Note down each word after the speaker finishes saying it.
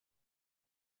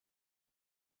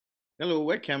Hello,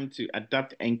 welcome to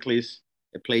Adapt NCLEX,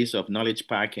 a place of knowledge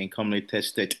pack and commonly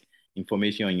tested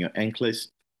information on your NCLEX.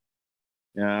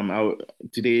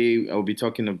 Today I'll be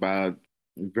talking about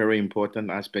very important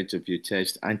aspects of your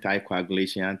test,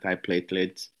 anticoagulation,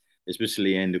 anti-platelets,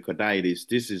 especially endocarditis.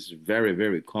 This is very,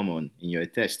 very common in your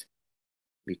test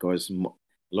because a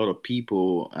lot of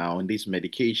people are on these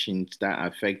medications that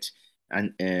affect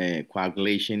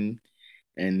coagulation,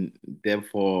 and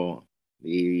therefore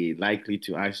they likely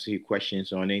to ask you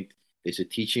questions on it. There's a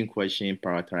teaching question,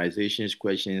 prioritization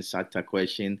question, sata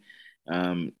question,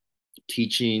 um,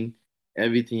 teaching,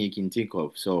 everything you can think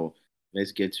of. So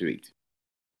let's get to it.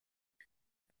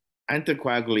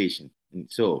 Anticoagulation.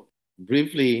 So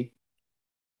briefly,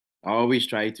 I always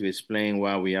try to explain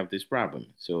why we have this problem.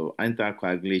 So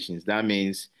anticoagulations, that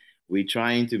means we're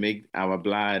trying to make our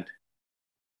blood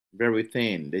very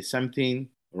thin. There's something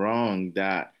wrong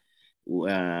that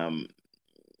um,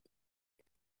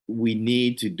 we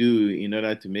need to do in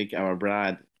order to make our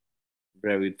blood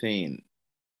very thin.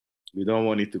 We don't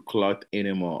want it to clot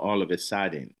anymore all of a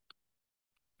sudden.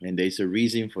 And there's a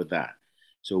reason for that.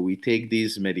 So we take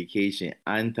this medication,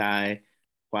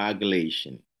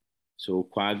 anticoagulation. So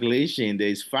coagulation,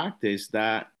 there's factors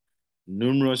that,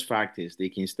 numerous factors, they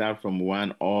can start from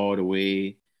one all the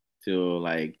way to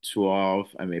like 12,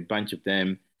 I mean, a bunch of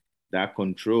them that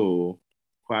control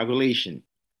coagulation.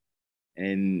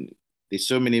 And there's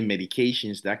so many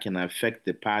medications that can affect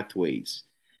the pathways.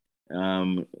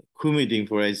 Coumadin,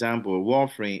 for example,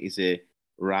 warfarin is a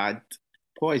rat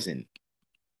poison.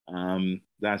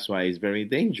 That's why it's very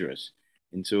dangerous.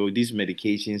 And so these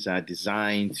medications are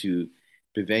designed to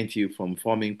prevent you from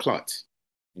forming clots.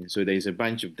 And so there's a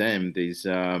bunch of them. There's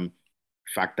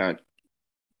factor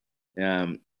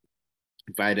um,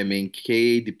 vitamin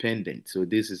K dependent. So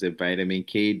this is a vitamin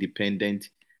K dependent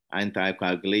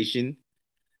anticoagulation.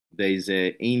 There is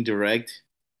an indirect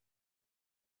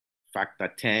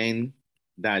factor 10,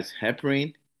 that's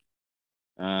heparin,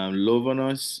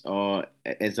 Lovonus or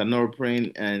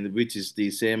ezanoprine, and which is the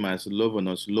same as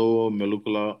Lovonus, low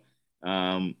molecular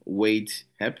weight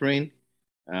heparin.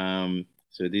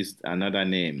 So this is another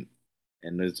name,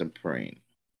 enoxaparin.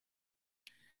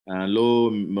 Low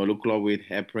molecular weight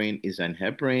heparin is an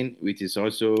heparin, which is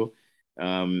also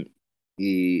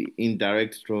the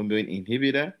indirect thrombin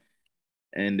inhibitor.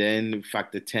 And then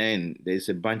factor 10, there's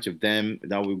a bunch of them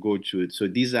that we go through. So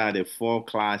these are the four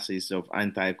classes of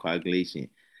anticoagulation.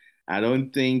 I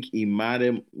don't think it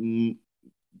matters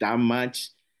that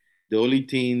much. The only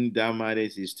thing that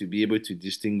matters is to be able to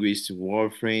distinguish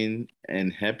warfarin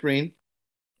and heparin,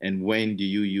 and when do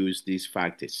you use these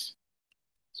factors.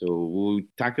 So we'll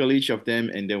tackle each of them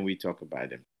and then we talk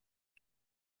about them.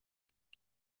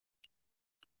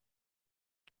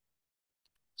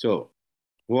 So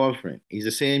warfarin is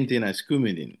the same thing as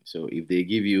Coumadin. So if they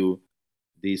give you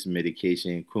this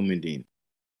medication, Coumadin,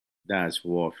 that's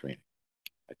warfarin.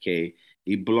 Okay.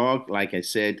 It blocks, like I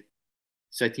said,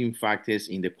 certain factors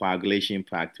in the coagulation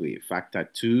pathway. Factor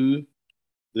 2,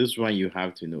 this one you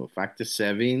have to know. Factor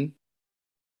 7,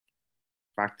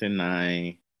 factor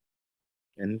 9,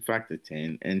 and factor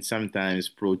 10, and sometimes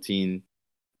protein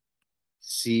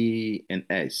C and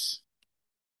S.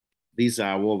 These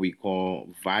are what we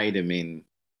call vitamin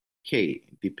K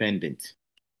dependent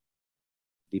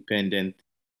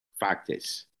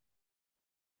factors.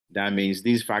 That means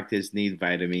these factors need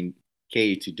vitamin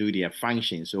K to do their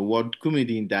function. So what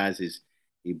coumadin does is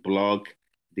it blocks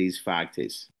these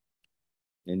factors.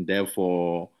 And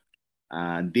therefore,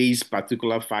 these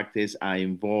particular factors are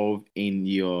involved in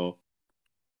your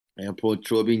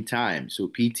prothrombin time, so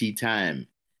PT time,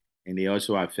 and they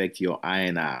also affect your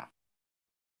INR.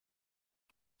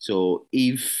 So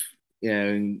if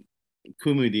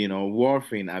coumadin or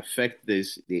warfarin affect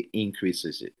this, it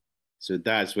increases it. So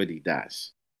that's what it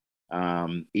does.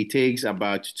 It takes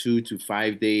about 2 to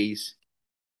 5 days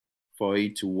for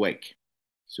it to work.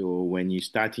 So when you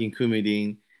start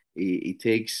coumadin, it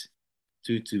takes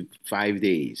 2 to 5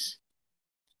 days.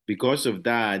 Because of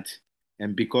that,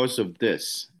 and because of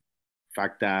this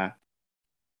factor,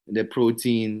 the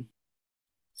protein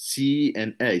C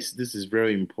and S, this is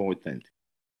very important.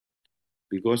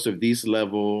 Because of this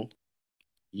level,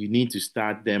 you need to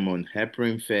start them on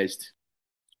heparin first.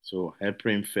 So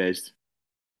heparin first,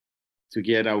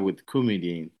 together with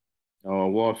coumadin or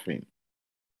warfarin.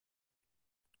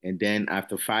 And then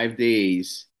after 5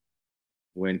 days,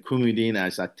 when coumadin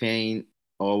has attained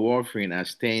or warfarin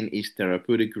has attained its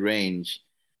therapeutic range,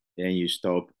 then you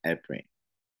stop heparin.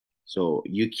 So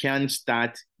you can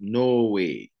start, no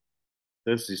way.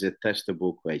 This is a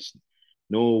testable question.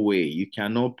 No way. You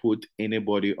cannot put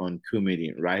anybody on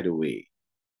coumadin right away.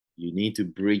 You need to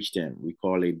bridge them. We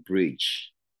call it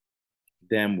bridge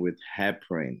them with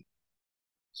heparin.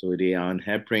 So they are on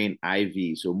heparin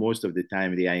IV. So most of the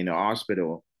time they are in the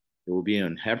hospital, they will be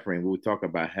on heparin. We'll talk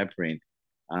about heparin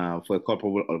for a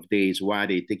couple of days while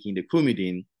they're taking the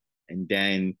Coumadin, and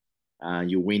then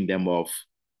you wean them off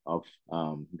of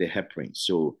the heparin.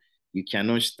 So you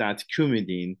cannot start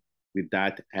Coumadin with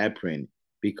that heparin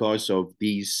because of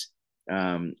these,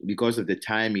 because of the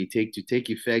time it takes to take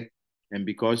effect, and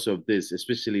because of this,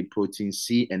 especially protein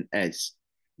C and S,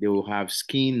 they will have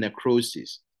skin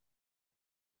necrosis.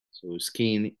 So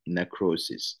skin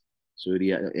necrosis. So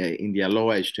they are, in their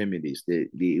lower extremities, they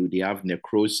have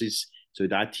necrosis. So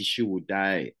that tissue will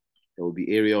die. There will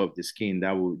be area of the skin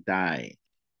that will die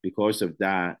because of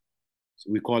that.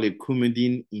 So we call it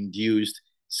Coumadin-induced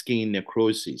skin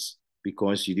necrosis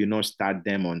because you do not start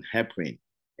them on heparin,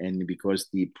 and because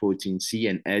the protein C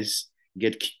and S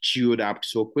get chewed up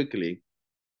so quickly,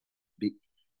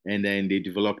 and then they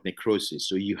develop necrosis.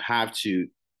 So you have to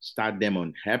start them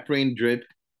on heparin drip,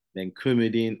 then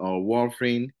Coumadin or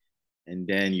warfarin, and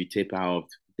then you taper out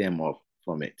them off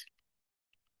from it.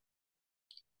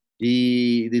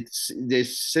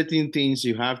 There's certain things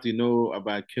you have to know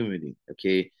about Coumadin.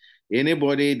 Okay,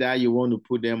 anybody that you want to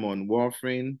put them on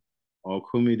warfarin or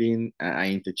Coumadin, I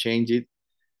interchange it.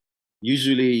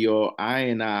 Usually your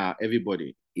INR,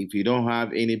 everybody, if you don't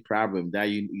have any problem that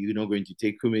you're not going to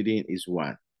take Coumadin, is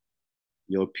one.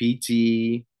 Your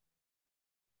PT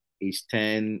is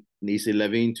 10, is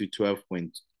 11 to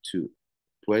 12.2,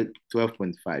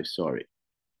 12.5, sorry.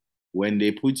 When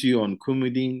they put you on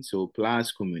Coumadin, so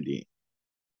plus Coumadin,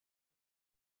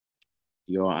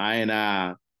 your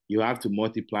INR, you have to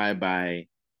multiply by,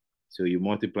 so you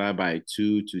multiply by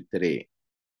 2 to 3.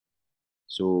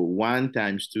 So 1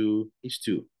 times 2 is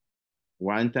 2.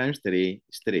 1 times 3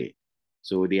 is 3.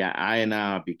 So their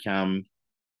INR become,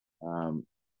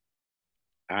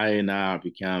 INR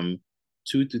become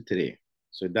 2 to 3.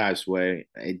 So that's where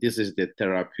this is the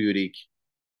therapeutic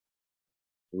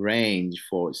range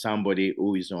for somebody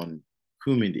who is on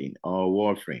Coumadin or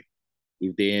warfarin.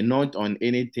 If they are not on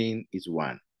anything, it's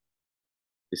 1.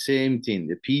 The same thing,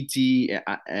 the PT,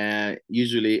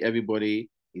 usually everybody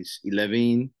is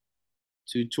 11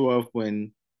 to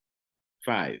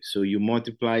 12.5. So you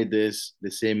multiply this, the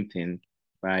same thing,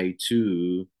 by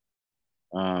 2.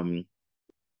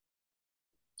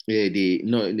 Yeah,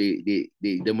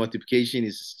 the multiplication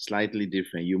is slightly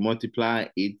different. You multiply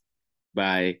it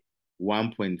by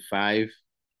 1.5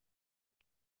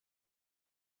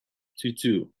 to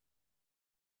 2.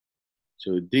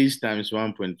 So this times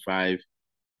 1.5, I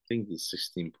think it's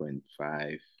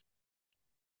 16.5.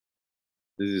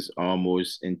 This is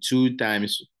almost, and 2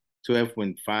 times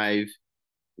 12.5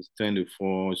 is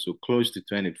 24, so close to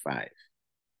 25.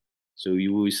 So we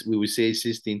will say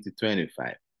 16 to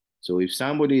 25. So if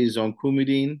somebody is on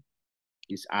Coumadin,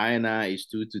 his INR is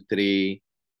 2 to 3,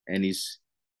 and his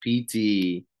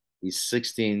PT is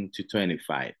 16 to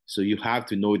 25. So you have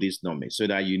to know this number so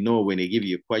that you know when they give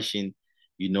you a question,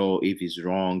 you know if it's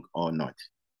wrong or not.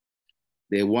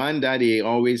 The one that they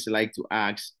always like to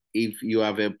ask, if you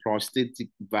have a prosthetic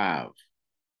valve.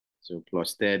 So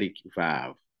prosthetic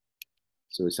valve.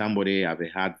 So somebody have a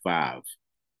heart valve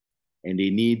and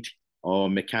they need, or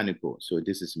mechanical. So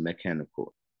this is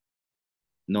mechanical,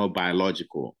 not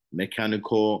biological,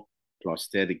 mechanical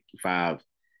prosthetic valve.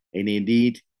 And they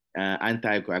need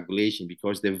anticoagulation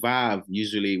because the valve,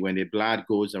 usually when the blood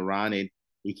goes around it,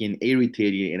 it can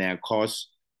irritate it and cause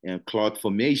clot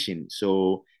formation.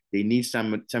 So they need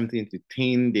something to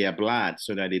thin their blood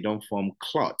so that they don't form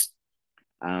clot.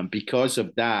 Because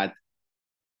of that,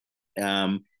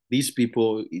 these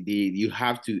people, you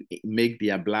have to make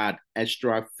their blood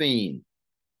extra thin.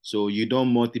 So you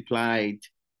don't multiply it,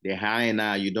 the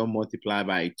INR, you don't multiply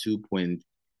by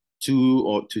 2.2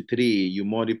 or to 3, you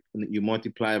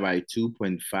multiply by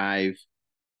 2.5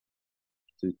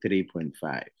 to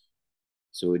 3.5.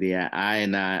 So their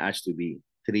INR has to be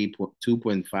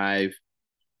 2.5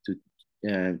 to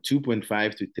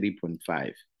 2.5 to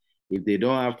 3.5. If they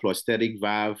don't have prosthetic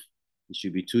valve, it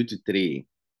should be 2 to 3.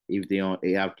 If they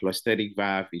have prosthetic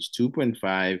valve, it's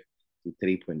 2.5 to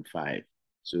 3.5.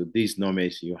 So these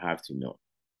numbers you have to know.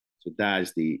 So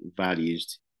that's the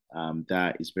values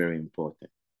that is very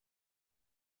important.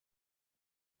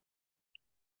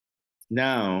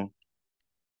 Now,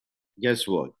 guess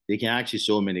what? They can ask you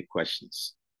so many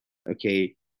questions.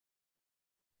 Okay.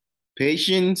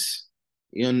 Patients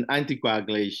in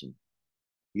anticoagulation,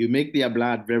 you make their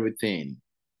blood very thin.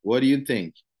 What do you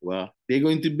think? Well, they're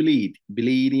going to bleed.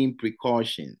 Bleeding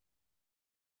precaution.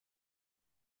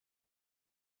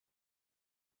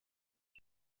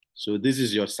 So this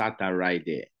is your SATA right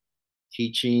there,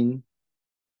 teaching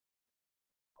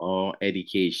or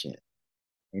education.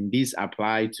 And these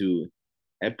apply to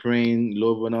heparin,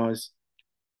 Lovenox,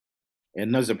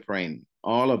 and Nosoprene,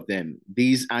 all of them.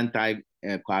 These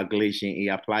anti-coagulation, it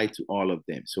apply to all of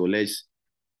them. So let's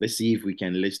see if we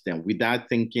can list them without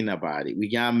thinking about it. We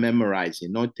can't memorize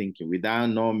it, not thinking, without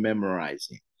not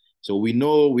memorizing. So we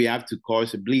know we have to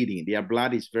cause bleeding. Their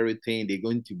blood is very thin. They're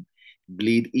going to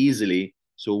bleed easily.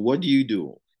 So what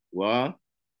do? Well,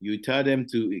 you tell them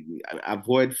to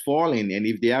avoid falling. And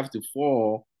if they have to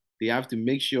fall, they have to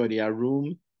make sure their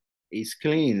room is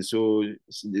clean. So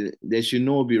there should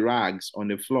not be rags on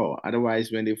the floor.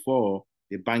 Otherwise, when they fall,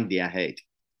 they bang their head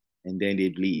and then they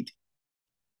bleed.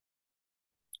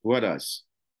 What else?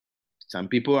 Some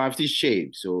people have to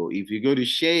shave. So if you go to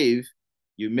shave,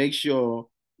 you make sure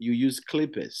you use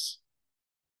clippers.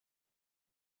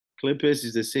 Clippers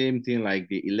is the same thing like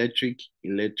the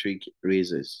electric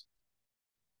razors.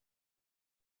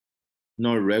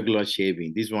 Not regular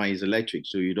shaving. This one is electric,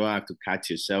 so you don't have to cut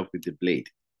yourself with the blade.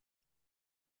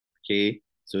 Okay,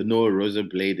 so no razor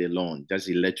blade alone, just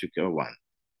electrical one.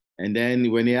 And then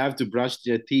when you have to brush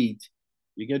their teeth,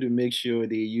 you got to make sure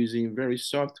they're using very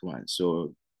soft ones.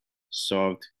 So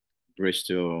soft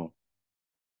Bristol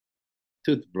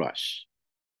toothbrush.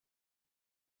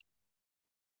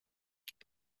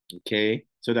 Okay,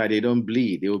 so that they don't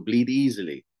bleed. They will bleed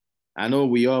easily. I know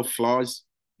we all floss.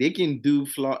 They can do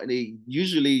floss. They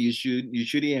usually you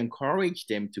shouldn't encourage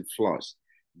them to floss,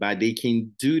 but they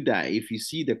can do that. If you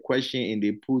see the question and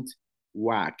they put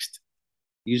waxed,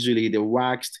 usually the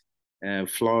waxed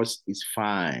floss is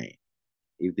fine.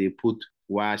 If they put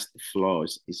waxed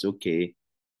floss, it's okay,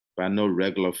 but no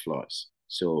regular floss.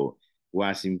 So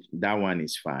waxing that one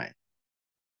is fine.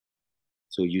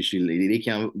 So usually they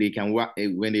can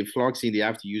when they flossing, they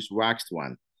have to use waxed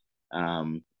one.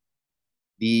 Um,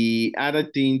 the other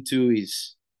thing too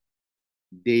is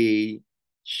they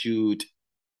should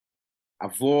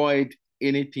avoid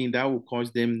anything that will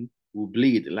cause them to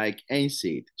bleed, like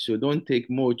NSAID. So don't take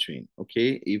Motrin,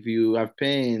 okay? If you have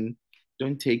pain,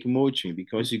 don't take Motrin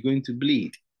because you're going to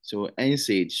bleed. So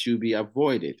NSAID should be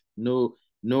avoided. No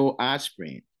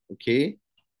aspirin, okay?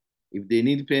 If they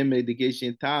need pain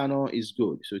medication, Tylenol is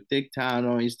good. So take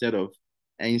Tylenol instead of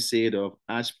NSAID or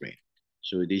aspirin.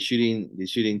 So they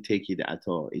shouldn't take it at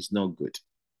all. It's not good.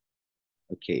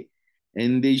 Okay.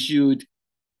 And they should,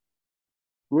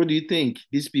 what do you think?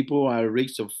 These people are at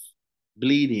risk of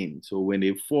bleeding. So when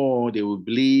they fall, they will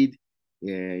bleed.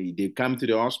 They come to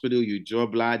the hospital, you draw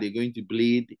blood, they're going to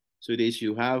bleed. So they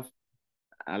should have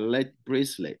a lead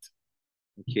bracelet,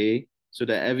 okay? So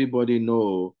that everybody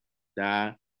know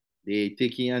that they're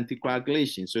taking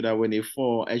anticoagulation so that when they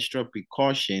fall, extra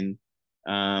precaution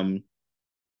um,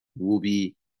 will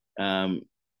be, um,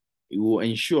 it will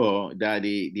ensure that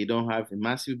they don't have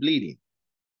massive bleeding.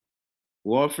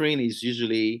 Warfarin is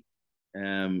usually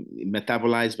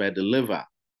metabolized by the liver.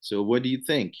 So what do you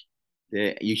think?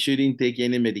 You shouldn't take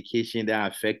any medication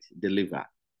that affect the liver.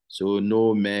 So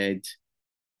no med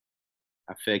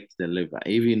affect the liver,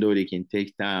 even though they can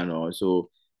take Tylenol.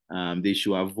 So they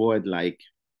should avoid like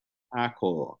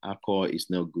alcohol. Alcohol is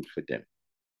not good for them.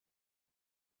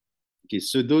 Okay,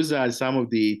 so those are some of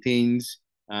the things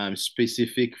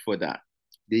specific for that.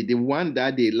 The one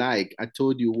that they like, I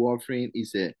told you warfarin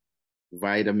is a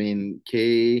vitamin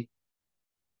K,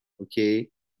 okay,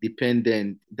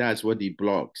 dependent. That's what it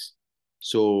blocks.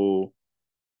 So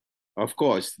of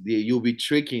course, you'll be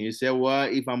tricking. You say, well,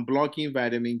 if I'm blocking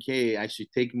vitamin K, I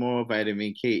should take more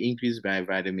vitamin K, increase my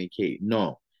vitamin K.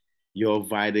 No, your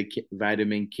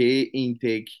vitamin K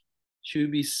intake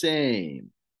should be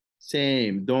same.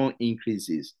 Don't increase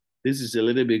this. This is a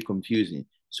little bit confusing.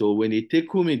 So when you take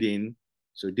Coumadin,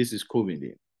 so this is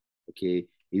Coumadin, okay,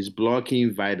 it's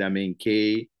blocking vitamin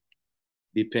K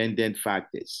dependent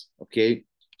factors. Okay.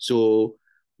 So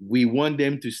we want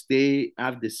them to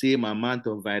have the same amount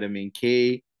of vitamin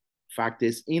K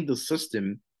factors in the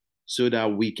system so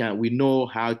that we know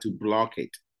how to block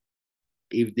it.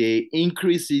 If they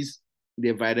increases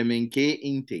the vitamin K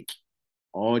intake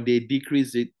or they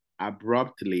decrease it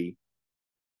abruptly,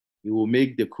 it will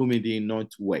make the Coumadin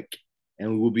not work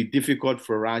and it will be difficult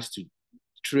for us to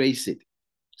trace it.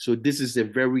 So this is a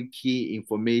very key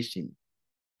information.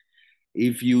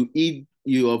 If you eat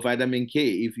your vitamin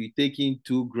K, if you take in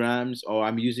 2 grams, or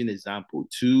I'm using example,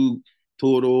 2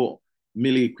 total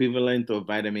milliequivalent of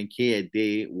vitamin K a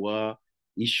day, well,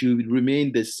 it should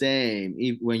remain the same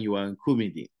if when you are on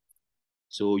Coumadin.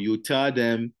 So you tell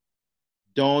them,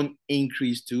 don't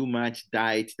increase too much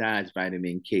diet that has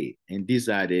vitamin K. And these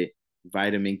are the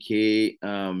vitamin K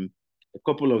A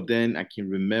couple of them I can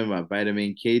remember: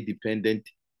 vitamin K dependent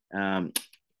um,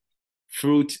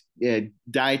 fruit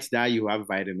diets that you have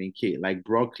vitamin K, like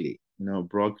broccoli.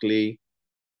 Broccoli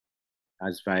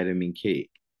has vitamin K.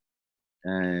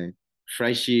 And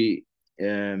freshy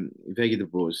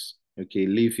vegetables. Okay,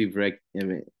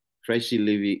 freshy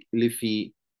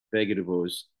leafy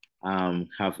vegetables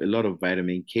have a lot of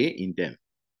vitamin K in them.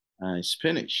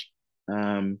 Spinach.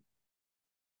 Um,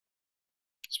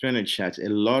 Spinach has a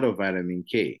lot of vitamin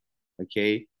K.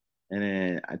 Okay.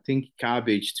 And I think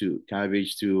cabbage too.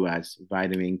 Cabbage too has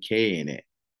vitamin K in it.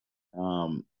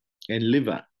 And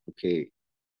liver. Okay.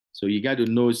 So you got to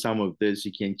know some of this.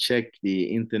 You can check the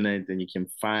internet and you can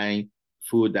find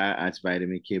food that has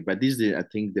vitamin K. But this is, I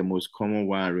think, the most common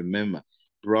one I remember.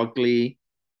 Broccoli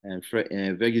and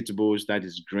vegetables, that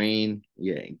is green.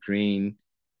 Yeah, green.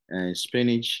 And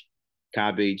spinach,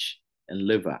 cabbage, and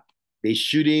liver. They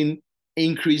shouldn't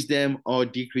increase them or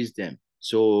decrease them.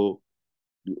 So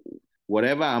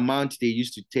whatever amount they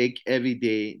used to take every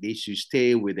day, they should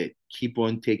stay with it. Keep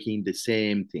on taking the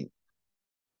same thing.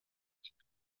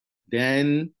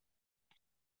 Then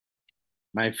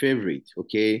my favorite,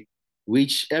 okay,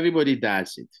 which everybody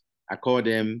does it. I call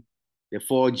them the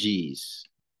 4Gs.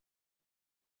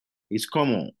 It's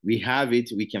common. We have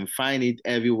it. We can find it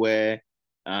everywhere.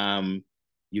 Um,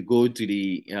 you go to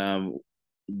the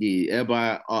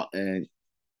herbal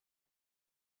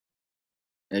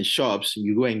shops,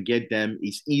 you go and get them.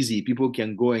 It's easy. People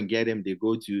can go and get them. They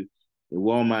go to the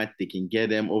Walmart, they can get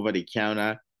them over the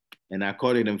counter. And I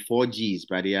call them 4Gs,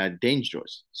 but they are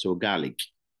dangerous. So garlic,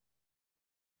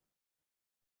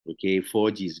 okay,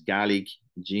 4Gs, garlic,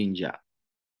 ginger,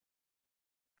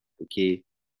 okay,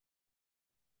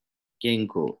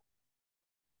 ginkgo,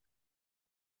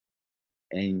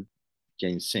 and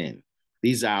ginseng.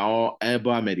 These are all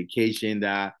herbal medication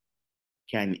that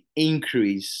can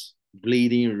increase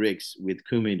bleeding risks with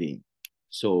coumadin.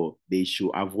 So they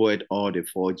should avoid all the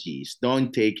 4Gs.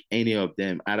 Don't take any of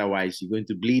them, otherwise you're going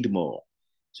to bleed more.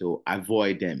 So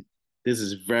avoid them. This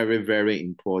is very, very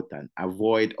important.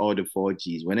 Avoid all the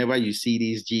 4Gs. Whenever you see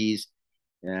these Gs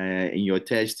in your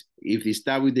test, if they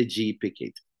start with the G, pick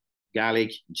it.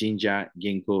 Garlic, ginger,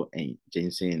 ginkgo, and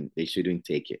ginseng, they shouldn't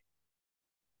take it.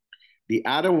 The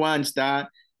other ones that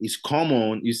is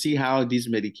common, you see how this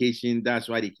medication, that's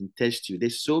why they can test you.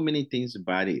 There's so many things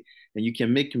about it, and you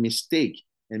can make a mistake.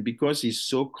 And because it's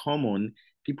so common,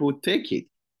 people take it,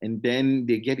 and then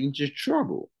they get into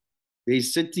trouble.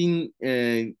 There's certain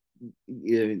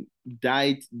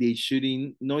diet they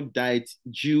shouldn't, not diet,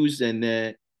 juice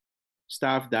and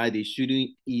stuff that they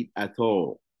shouldn't eat at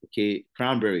all. Okay,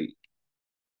 cranberry.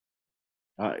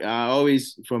 I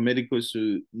always, from medicals,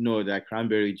 to know that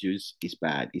cranberry juice is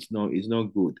bad. It's not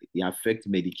good. It affects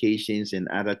medications and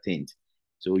other things.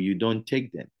 So you don't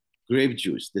take them. Grape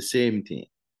juice, the same thing.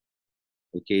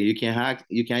 Okay, you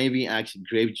can even add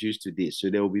grape juice to this. So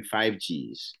there will be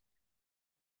 5Gs.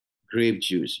 Grape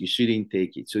juice, you shouldn't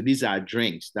take it. So these are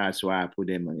drinks. That's why I put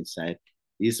them on the side.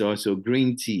 This also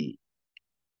green tea.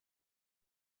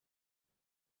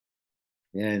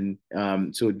 And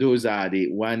so those are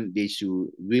the one they should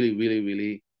really, really,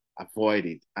 really avoid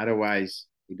it. Otherwise,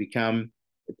 it become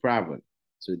a problem.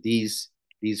 So these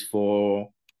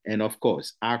four, and of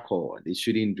course, alcohol. They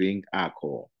shouldn't drink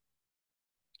alcohol.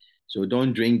 So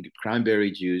don't drink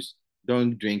cranberry juice.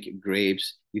 Don't drink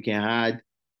grapes. You can add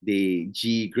the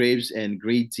G grapes and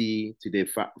green tea to the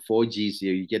 4Gs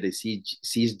here. You get the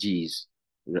 6Gs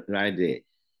right there.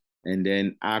 And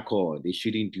then alcohol, they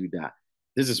shouldn't do that.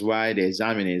 This is why the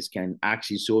examiners can ask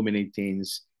you so many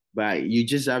things, but you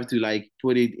just have to like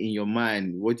put it in your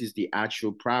mind. What is the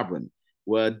actual problem?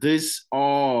 Well, this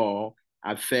all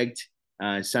affect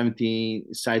something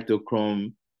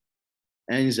cytochrome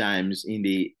enzymes in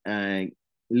the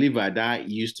liver that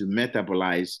used to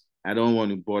metabolize. I don't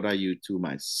want to bother you too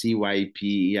much.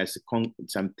 CYP, has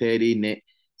some 30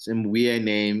 some weird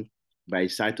name by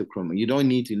cytochrome. You don't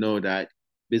need to know that.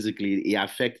 Basically, it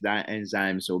affects that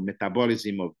enzyme, so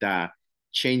metabolism of that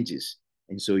changes,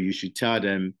 and so you should tell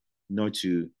them not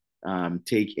to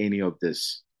take any of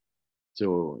this.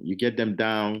 So you get them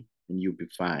down, and you'll be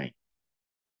fine.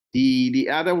 The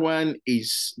other one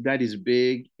is that is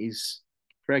big is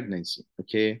pregnancy.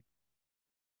 Okay,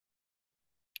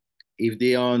 if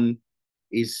they on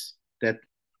is that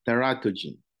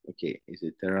teratogen. Okay, is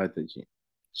a teratogen.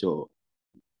 So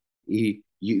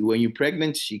when you're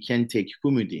pregnant, you can't take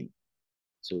coumadin.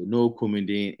 So no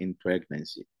coumadin in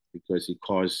pregnancy because it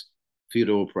causes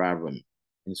fetal problem.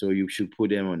 And so you should put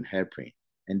them on heparin.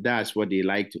 And that's what they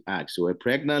like to ask. So a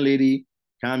pregnant lady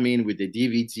come in with a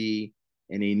DVT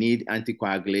and they need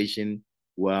anticoagulation.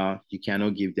 well, you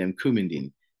cannot give them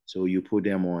Coumadin. So you put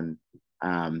them on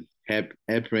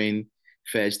heparin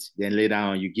first, then later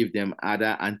on you give them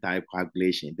other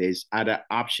anticoagulation. There's other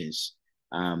options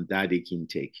that they can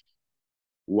take.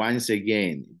 Once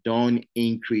again, don't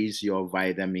increase your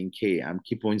vitamin K. I'm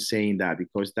keep on saying that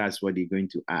because that's what they're going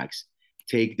to ask.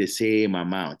 Take the same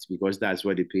amount because that's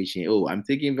what the patient, oh, I'm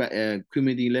taking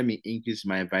Coumadin, let me increase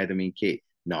my vitamin K.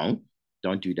 No,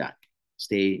 don't do that.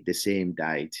 Stay the same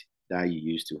diet that you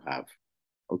used to have.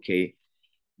 Okay.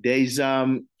 There's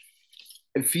a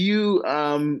few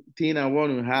thing I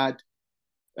want to add.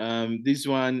 This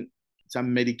one,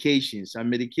 some medications. Some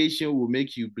medication will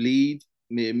make you bleed,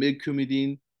 may make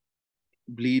Coumadin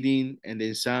bleeding, and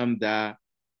then some that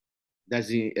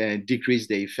doesn't decrease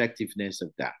the effectiveness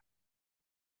of that.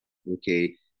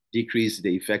 Okay, decrease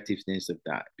the effectiveness of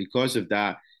that. Because of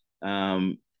that,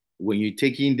 when you're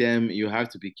taking them, you have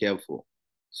to be careful.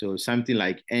 So something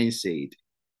like NSAID,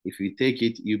 if you take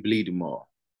it, you bleed more.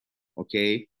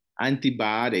 Okay,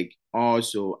 antibiotic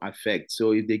also affects.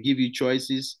 So if they give you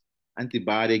choices,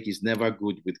 antibiotic is never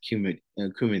good with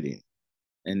Coumadin.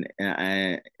 And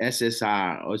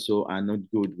SSR also are not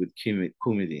good with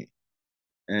Coumadin.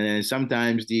 And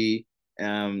sometimes the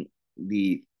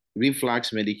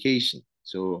reflux medication,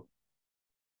 so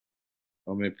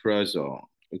omeprazole,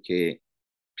 okay,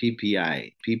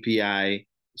 PPI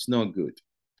is not good.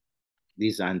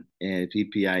 This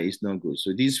PPI is not good.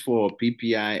 So these four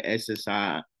PPI,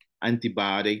 SSR,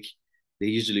 antibiotic, they're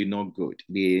usually not good.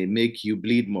 They make you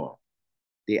bleed more.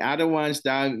 The other ones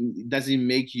that doesn't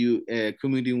make you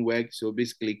Coumadin work. So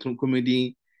basically,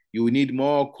 Coumadin, you need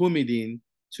more Coumadin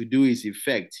to do its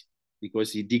effect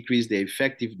because it decreases the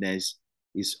effectiveness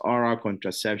is oral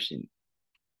contraception.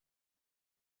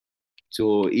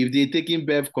 So if they're taking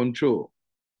birth control,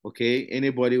 okay,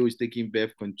 anybody who's taking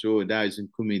birth control that is in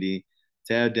Coumadin,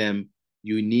 tell them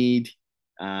you need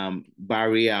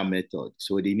barrier method.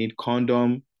 So they need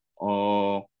condom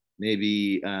or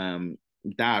maybe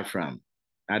diaphragm.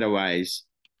 Otherwise,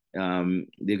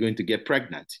 they're going to get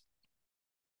pregnant.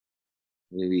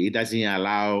 Maybe it doesn't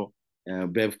allow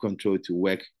birth control to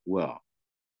work well.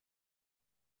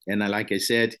 And like I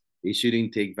said, they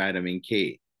shouldn't take vitamin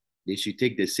K. They should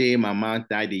take the same amount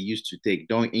that they used to take.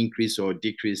 Don't increase or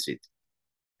decrease it.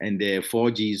 And the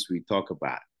 4Gs we talk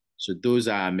about. So those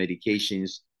are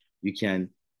medications you can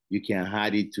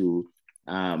add it to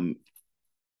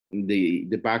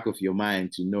the back of your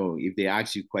mind to know if they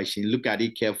ask you a question, look at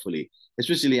it carefully.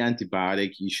 Especially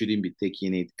antibiotic, you shouldn't be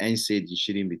taking it. NSAID, you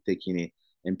shouldn't be taking it.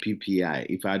 And PPI,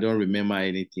 if I don't remember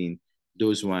anything,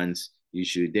 those ones you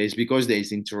should. There's because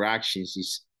there's interactions,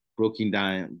 it's broken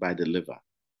down by the liver.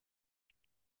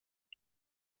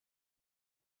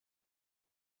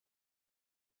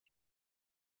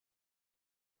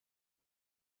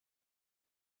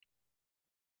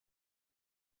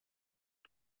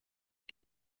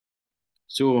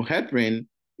 So heparin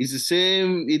is the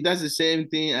same, it does the same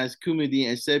thing as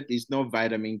Coumadin, except it's not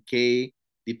vitamin K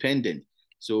dependent.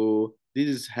 So this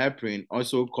is heparin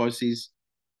also causes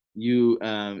you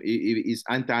it's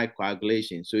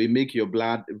anticoagulation. So it make your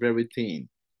blood very thin,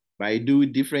 but it do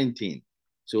different thing.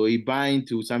 So it bind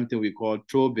to something we call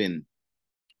thrombin,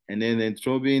 and then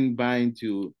thrombin bind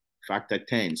to factor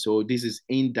 10. So this is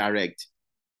indirect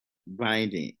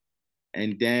binding,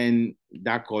 and then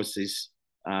that causes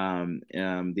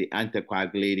the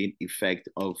anticoagulating effect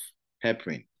of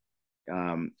heparin.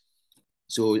 Um,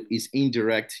 so it's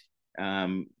indirect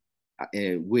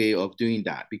a way of doing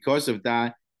that. Because of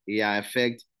that, it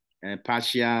affects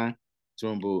partial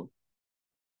thromboplastin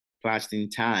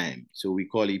time. So we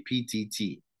call it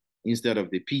PTT instead of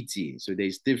the PT. So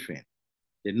there's different.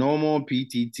 The normal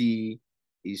PTT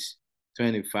is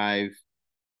 25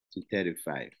 to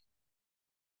 35.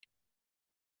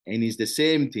 And it's the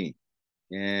same thing.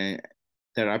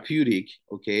 Therapeutic,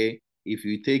 okay? If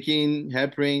you're taking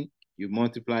heparin, you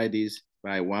multiply this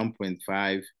by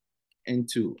 1.5 and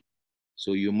 2.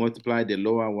 So you multiply the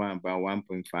lower one by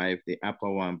 1.5, the upper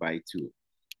one by 2,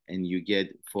 and you get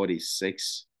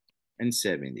 46 and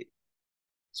 70.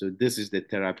 So this is the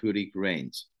therapeutic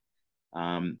range.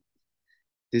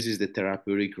 This is the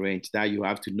therapeutic range that you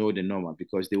have to know the number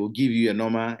because they will give you a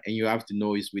number and you have to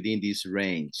know it's within this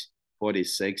range,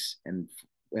 46 and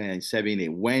 70.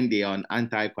 When they are on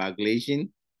anticoagulation,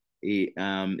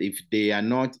 if they are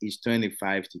not, it's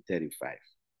 25 to 35.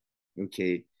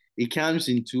 Okay. It comes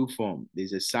in two forms.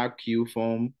 There's a sub-Q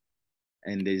form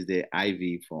and there's the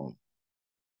IV form.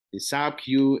 The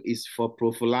sub-Q is for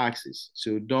prophylaxis.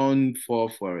 So don't fall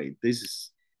for it.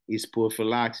 This is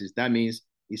prophylaxis. That means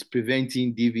it's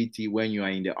preventing DVT when you are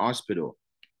in the hospital.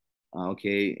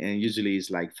 Okay, and usually it's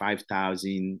like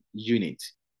 5,000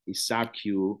 units. It's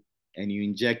sub-Q, and you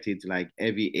inject it like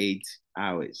every 8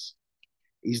 hours.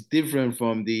 It's different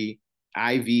from the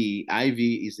IV. IV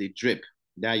is a drip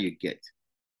that you get.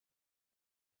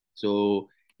 So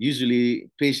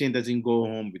usually patient doesn't go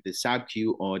home with the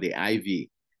sub-Q or the IV.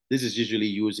 This is usually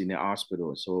used in the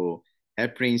hospital. So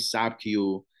heparin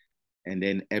sub-Q and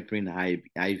then heparin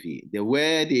IV. The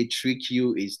way they trick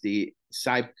you is the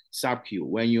sub-Q.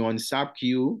 When you're on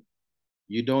sub-Q,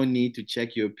 you don't need to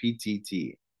check your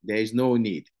PTT. There is no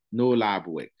need, no lab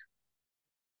work.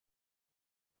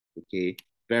 Okay,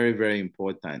 very, very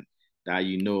important that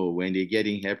you know when they're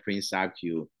getting heparin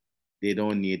sub-Q, they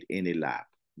don't need any lab,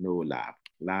 no lab.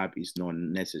 Lab is not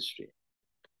necessary.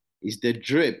 It's the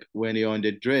drip. When you're on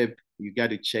the drip, you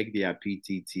got to check their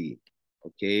PTT,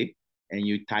 okay? And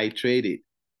you titrate it.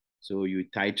 So you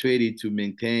titrate it to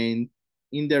maintain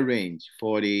in the range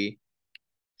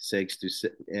 46 to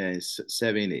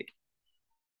 70.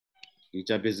 You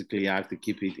just basically have to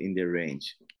keep it in the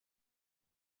range.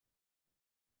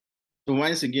 So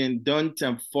once again, don't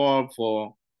fall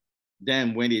for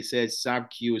them when they said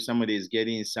sub-Q, somebody is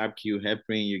getting sub-Q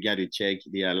heparin, you got to check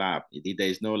their lab. There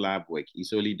is no lab work.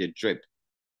 It's only the drip.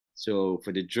 So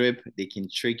for the drip, they can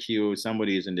trick you.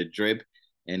 Somebody is in the drip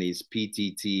and his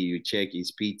PTT, you check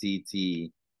his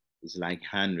PTT is like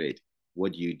 100.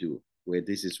 What do you do? Where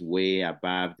this is way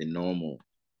above the normal.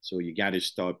 So you got to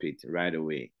stop it right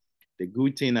away. The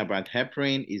good thing about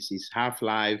heparin is its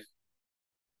half-life,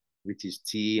 which is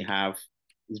T half,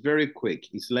 is very quick.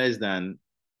 It's less than,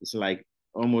 it's like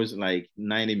almost like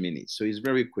 90 minutes. So it's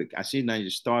very quick. As soon as you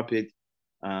stop it,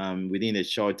 within a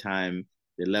short time,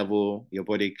 the level, your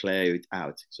body clear it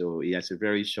out. So it has a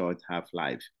very short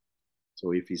half-life.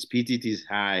 So if its PTT is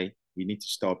high, you need to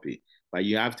stop it. But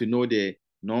you have to know the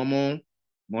normal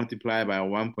multiply by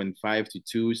 1.5 to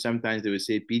 2. Sometimes they will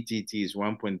say PTT is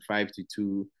 1.5 to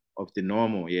 2 of the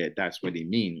normal. Yeah, that's what they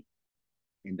mean.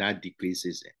 And that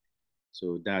decreases it.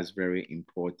 So that's very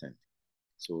important.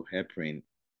 So heparin.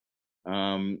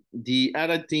 The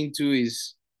other thing too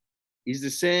is the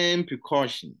same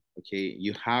precaution. Okay,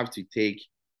 you have to take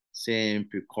same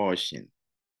precaution.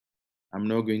 I'm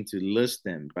not going to list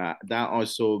them, but that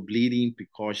also bleeding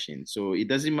precaution. So it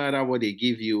doesn't matter what they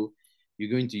give you, you're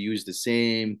going to use the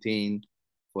same thing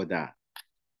for that.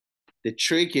 The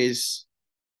trick is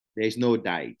there's no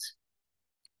diet.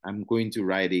 I'm going to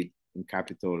write it in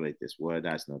capital letters. Well,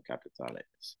 that's not capital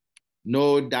letters.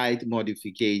 No diet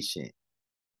modification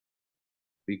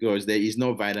because there is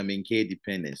no vitamin K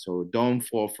dependence. So don't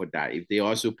fall for that. If they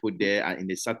also put there in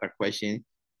the SATA question,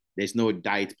 there's no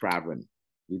diet problem.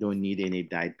 You don't need any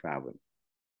diet problem.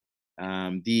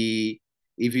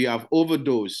 If you have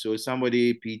overdose, so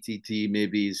somebody PTT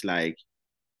maybe is like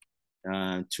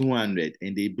 200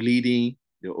 and they bleeding,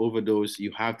 the overdose,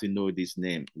 you have to know this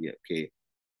name. Yeah, okay,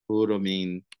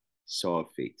 protamine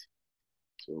sulfate.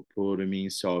 So protamine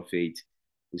sulfate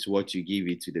is what you give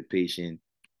it to the patient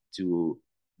to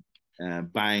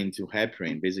bind to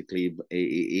heparin. Basically,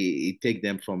 it take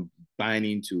them from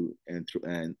binding to and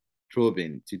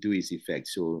thrombin to do its effect.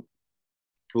 So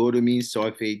protamine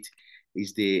sulfate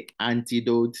is the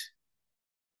antidote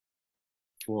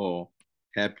for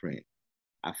heparin.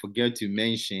 I forgot to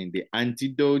mention the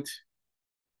antidote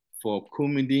for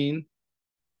coumadin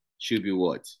should be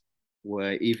what?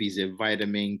 Well, if it's a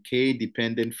vitamin K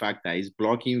dependent factor, it's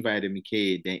blocking vitamin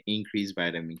K, then increase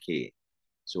vitamin K.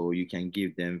 So you can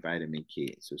give them vitamin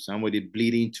K. So somebody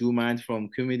bleeding too much from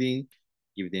coumadin,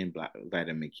 give them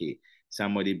vitamin K.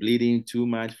 Somebody bleeding too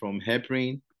much from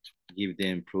heparin, give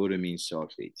them protamine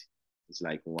sulfate. It's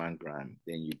like 1 gram,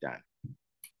 then you're done.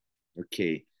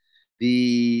 Okay.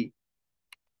 The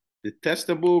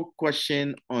testable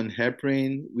question on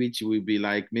heparin, which will be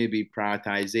like maybe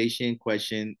prioritization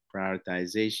question,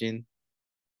 prioritization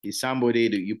is somebody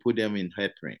that you put them in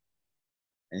heparin.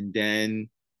 And then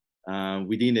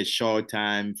within a short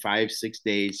time, 5-6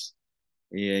 days,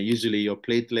 usually your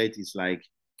platelet is like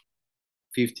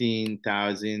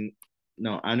 15,000,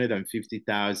 no,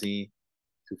 150,000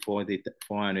 to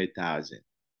 400,000.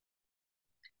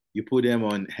 You put them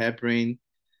on heparin,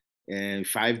 and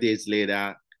 5 days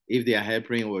later, if their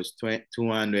heparin was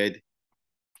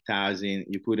 200,000,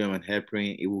 you put them on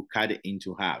heparin, it will cut it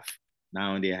into half.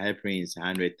 Now their heparin is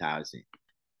 100,000.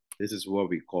 This is what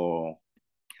we call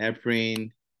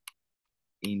heparin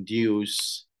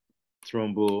induced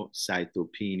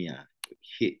thrombocytopenia,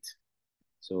 HIT.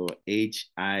 So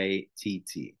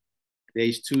HITT.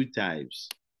 There's 2 types.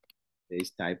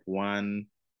 There's type 1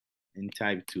 and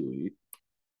type 2.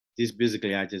 This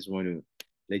basically, I just want to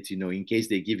let you know in case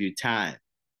they give you time.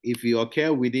 If you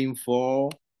occur within 4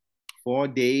 4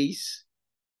 days,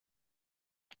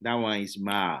 that one is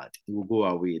mild. It will go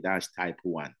away. That's type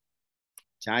 1.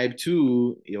 Type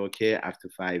 2, you okay after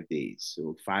 5 days.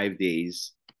 So 5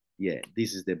 days, yeah,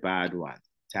 this is the bad one.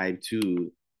 Type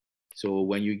 2. So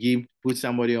when you put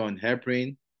somebody on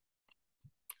heparin,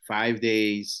 5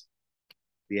 days,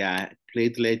 their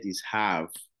platelet is half,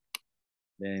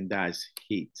 then that's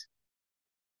heat.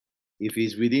 If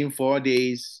it's within 4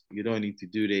 days, you don't need to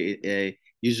do the,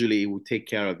 usually it will take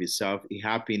care of itself. It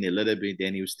happens a little bit,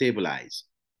 then it will stabilize.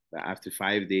 But after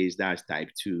 5 days, that's type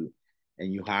 2.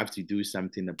 And you have to do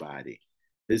something about it.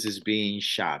 This is being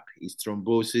sharp. It's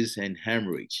thrombosis and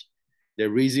hemorrhage. The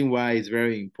reason why it's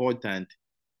very important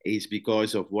is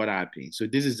because of what happens. So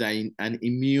this is an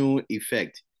immune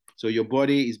effect. So your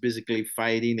body is basically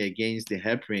fighting against the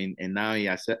heparin, and now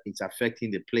it's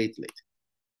affecting the platelet.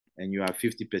 And you have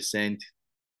 50%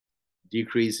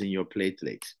 decrease in your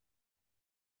platelets.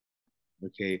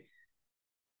 Okay.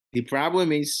 The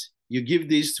problem is you give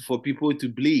this for people to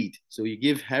bleed. So you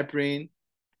give heparin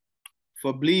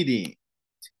for bleeding,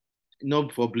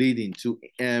 not for bleeding, to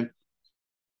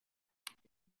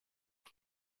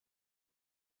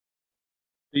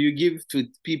you give to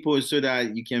people so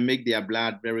that you can make their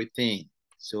blood very thin.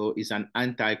 So it's an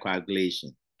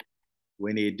anticoagulation.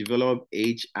 When they develop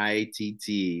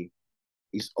HITT,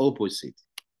 it's opposite.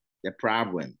 The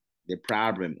problem,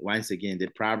 once again, the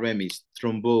problem is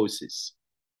thrombosis.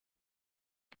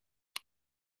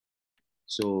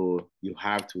 So you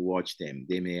have to watch them.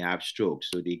 They may have stroke.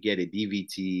 So they get a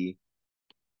DVT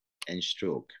and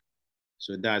stroke.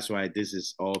 So that's why this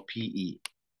is all PE.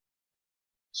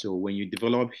 So when you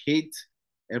develop HIT,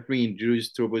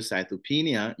 heparin-induced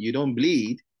thrombocytopenia, you don't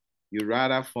bleed, you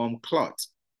rather form clots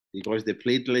because the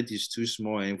platelet is too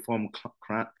small and form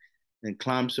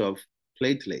clumps of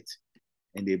platelets,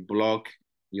 and they block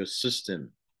your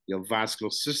system, your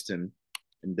vascular system,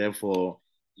 and therefore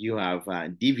you have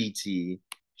DVT,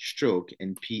 stroke,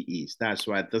 and PEs. That's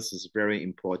why this is very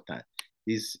important.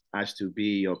 This has to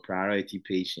be your priority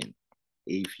patient.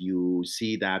 If you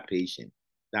see that patient,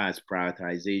 that's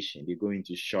prioritization. They go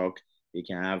into shock, they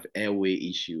can have airway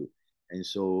issue. And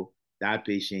so that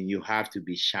patient, you have to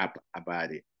be sharp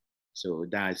about it. So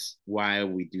that's why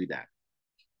we do that.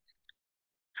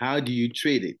 How do you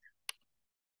treat it?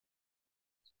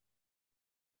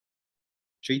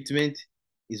 Treatment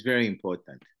is very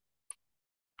important.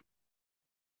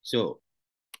 So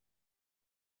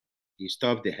you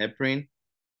stop the heparin,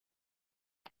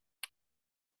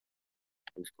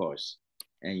 of course,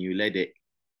 and you let the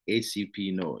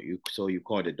HCP know. So you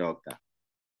call the doctor.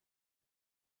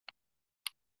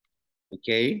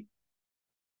 Okay?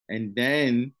 And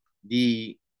then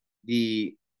the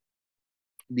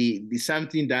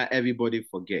something that everybody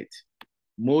forget.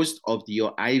 Most of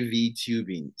your IV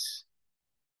tubings,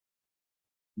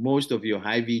 most of your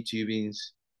IV tubings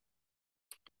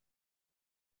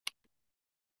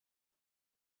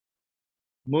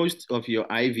most of your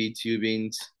IV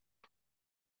tubings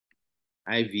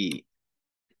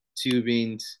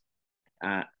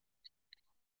are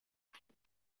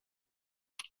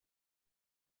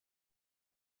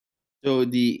so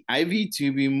the IV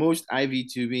tubing, most IV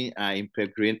tubing are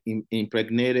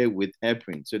impregnated with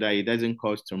heparin so that it doesn't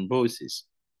cause thrombosis.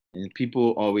 And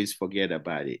people always forget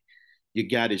about it. You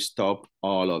got to stop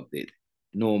all of it.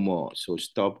 No more. So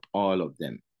stop all of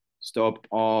them. Stop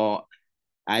all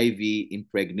IV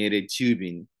impregnated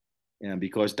tubing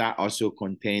because that also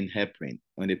contains heparin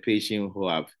on the patient who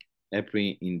have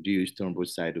heparin-induced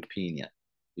thrombocytopenia.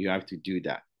 You have to do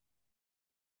that.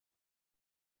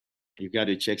 You got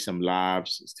to check some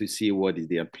labs to see what is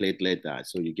their platelet at.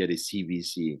 So you get a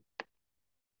CBC.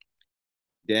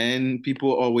 Then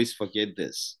people always forget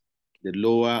this, the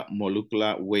lower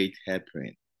molecular weight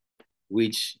heparin,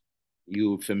 which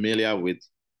you're familiar with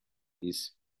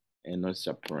is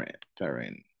enoxaparin.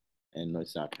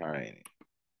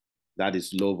 That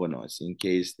is Lovenox in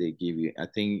case they give you, I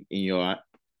think in your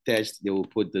test, they will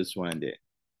put this one there,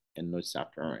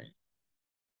 enoxaparin.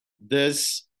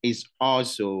 This is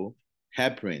also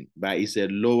heparin, but it's a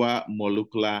lower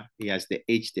molecular, it has the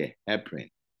H there, heparin.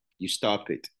 You stop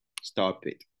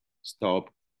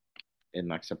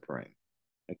enoxaparin.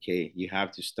 Okay, you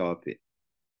have to stop it.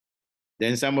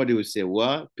 Then somebody will say,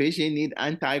 well, patient need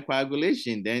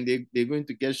anticoagulation. Then they're going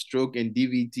to get stroke and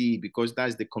DVT because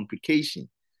that's the complication.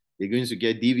 They're going to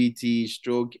get DVT,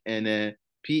 stroke, and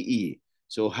PE.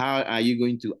 So how are you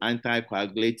going to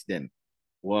anticoagulate them?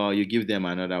 Well, you give them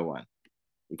another one.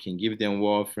 You can give them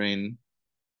warfarin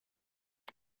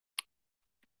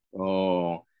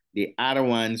or the other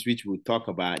ones which we'll talk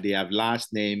about. They have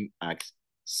last name as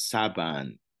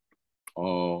Saban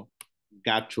or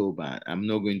gatroban. I'm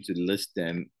not going to list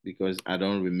them because I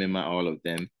don't remember all of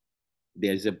them.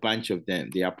 There's a bunch of them.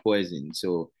 They are poison.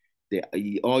 So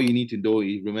all you need to do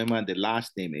is remember the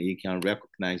last name and you can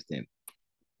recognize them.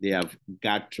 They have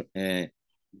Gatron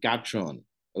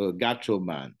or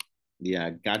Gatroban. They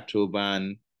are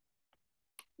Gatroban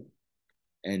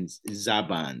and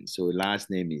Zaban. So last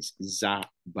name is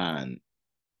Zaban.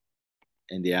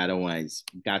 And the other one is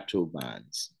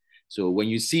Gatrobans. So when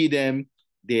you see them,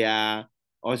 they are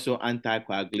also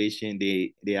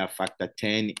anticoagulation. They are factor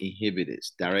 10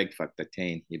 inhibitors, direct factor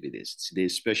 10 inhibitors. So the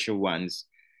special ones.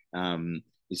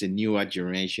 It's a newer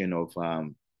generation of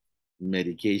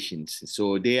medications.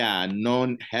 So they are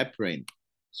non-heparin.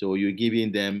 So you're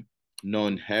giving them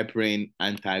non-heparin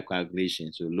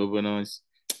anticoagulation. So Lovenox,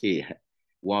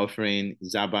 warfarin,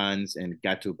 Zabans, and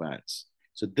Gatubans.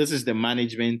 So this is the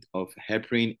management of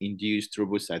heparin-induced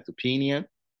thrombocytopenia.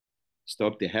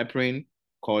 Stop the heparin,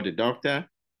 call the doctor,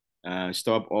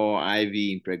 stop all IV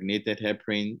impregnated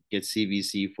heparin, get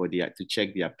CVC to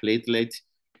check their platelet.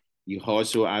 You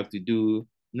also have to do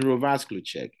neurovascular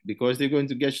check because they're going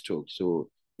to get stroke. So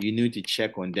you need to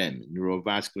check on them,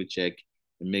 neurovascular check,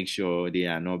 and make sure they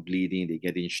are not bleeding, they're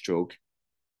getting stroke.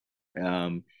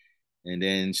 And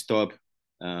then stop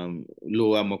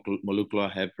lower molecular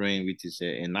heparin, which is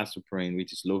enoxaparin,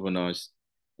 which is Lovenox,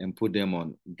 and put them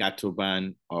on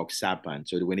Gatroban or Xapan.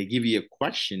 So when they give you a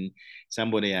question,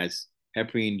 somebody has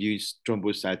heparin-induced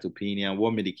thrombocytopenia,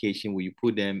 what medication will you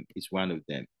put them is one of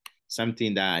them.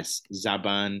 Something that's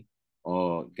Zaban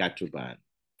or Gatroban.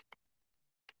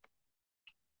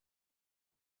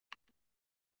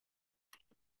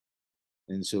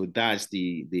 And so that's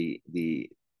the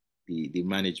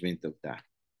management of that.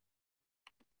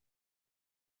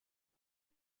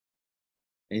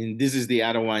 And this is the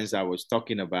other ones I was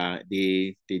talking about.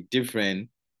 They different.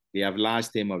 They have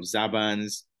last name of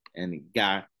Zabans and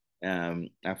I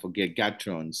forget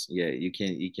Gatrons. Yeah, you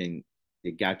can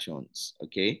the Gatrons.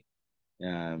 Okay,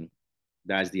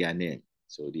 that's their name.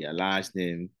 So their last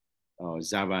name or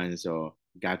Zabans or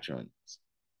Gatrons.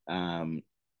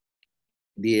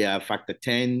 They are factor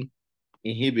 10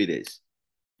 inhibitors.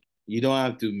 You don't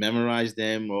have to memorize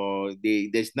them or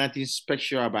there's nothing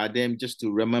special about them just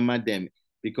to remember them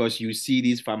because you see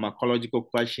these pharmacological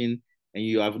questions and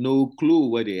you have no clue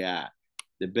what they are.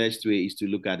 The best way is to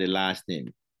look at the last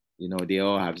name. You know, they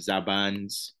all have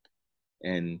Zabans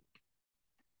and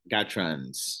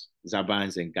Gatrans.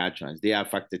 Zabans and Gatrans. They are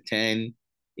factor 10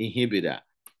 inhibitor.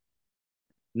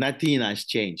 Nothing has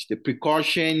changed. The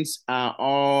precautions are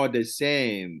all the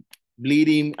same.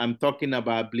 Bleeding, I'm talking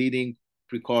about bleeding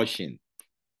precaution.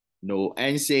 No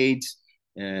NSAIDs,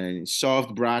 and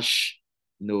soft brush,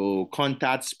 no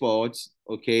contact sports,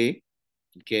 okay?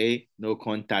 Okay, no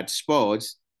contact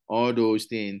sports, all those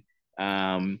things.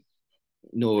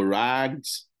 No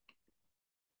rags.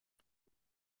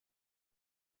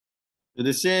 So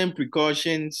the same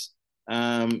precautions,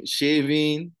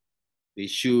 shaving, they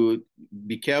should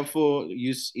be careful,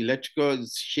 use electrical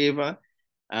shaver.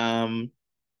 Um,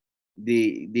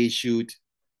 they should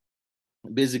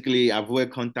basically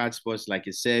avoid contact sports, like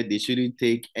I said. They shouldn't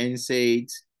take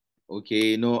NSAIDs,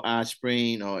 okay, no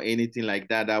aspirin or anything like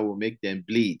that that will make them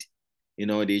bleed. You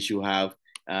know, they should have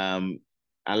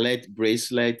alert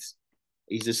bracelets.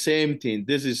 It's the same thing.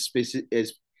 This is specific.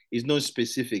 It's not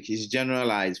specific. It's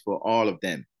generalized for all of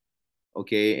them.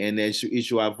 Okay, and then it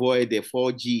should avoid the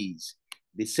 4Gs.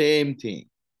 The same thing.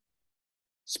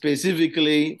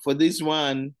 Specifically for this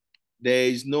one, there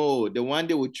is no, the one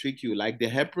that will trick you, like the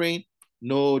heparin,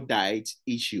 no diet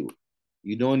issue.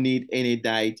 You don't need any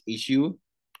diet issue,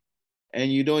 and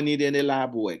you don't need any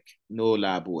lab work, no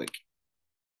lab work.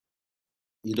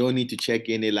 You don't need to check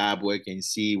any lab work and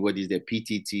see what is the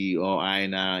PTT or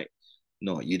INR.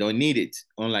 No, you don't need it.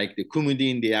 Unlike the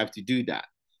Coumadin, they have to do that.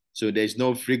 So there's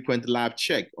no frequent lab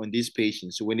check on these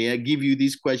patients. So when they give you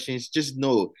these questions, just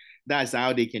know that's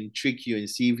how they can trick you and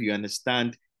see if you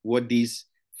understand what these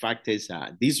factors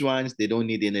are. These ones, they don't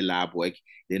need any lab work.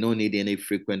 They don't need any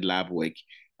frequent lab work.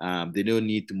 They don't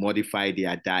need to modify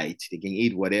their diet. They can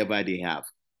eat whatever they have.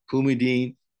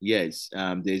 Coumadin, yes,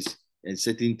 there's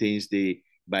certain things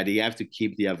but they have to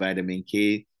keep their vitamin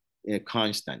K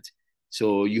constant.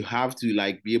 So you have to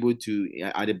like be able to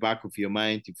at the back of your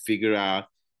mind to figure out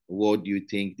what you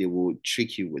think they will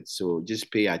trick you with. So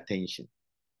just pay attention.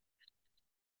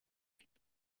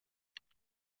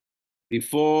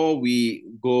 Before we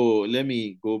go, let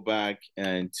me go back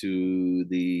and to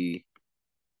the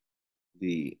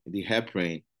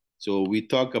heparin. So we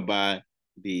talk about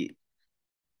the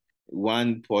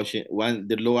one portion,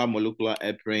 the lower molecular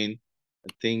heparin.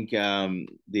 I think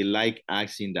they like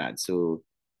asking that. So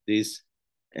this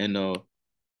enoxaparin.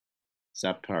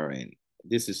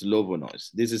 This is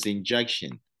Lovenox. This is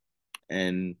injection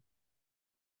and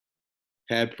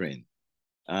heparin.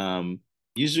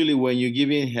 Usually when you're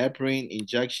giving heparin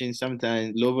injection,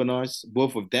 sometimes Lovenox,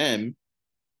 both of them,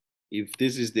 if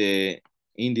this is the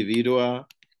individual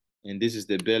and this is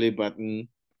the belly button,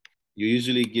 you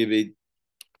usually give it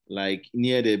like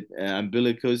near the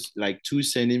umbilicus, like 2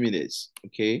 centimeters,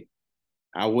 okay,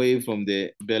 away from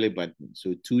the belly button.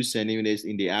 So 2 centimeters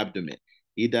in the abdomen,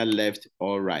 either left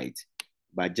or right,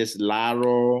 but just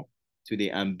lateral to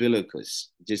the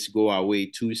umbilicus. Just go away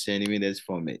 2 centimeters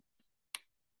from it.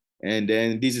 And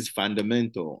then this is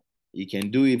fundamental. You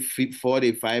can do it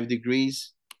 45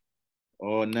 degrees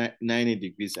or 90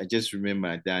 degrees. I just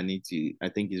remember that I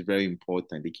think it's very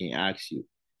important. They can ask you.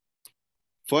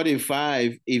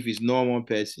 45 if it's normal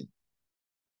person.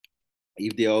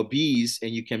 If they're obese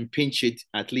and you can pinch it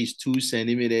at least 2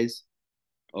 centimeters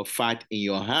of fat in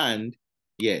your hand,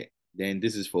 yeah, then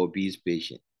this is for obese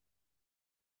patient.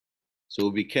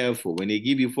 So be careful. When they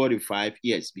give you 45,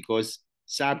 yes, because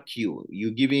sub-Q,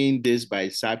 you're giving this by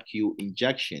sub-Q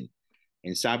injection.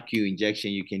 And sub-Q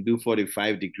injection, you can do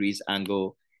 45 degrees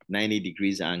angle, 90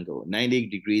 degrees angle. 90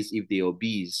 degrees if they're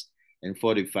obese, and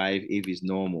 45 if it's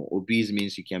normal. Obese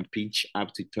means you can pinch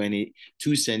up to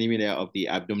 22 centimeters of the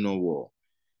abdominal wall.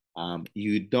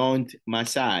 You don't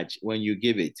massage when you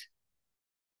give it.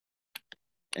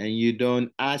 And you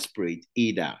don't aspirate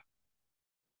either.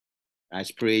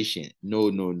 Aspiration,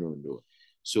 no.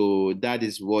 So that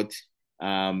is what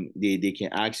they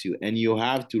can ask you. And you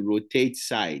have to rotate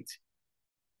side.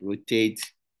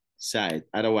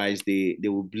 Otherwise they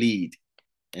will bleed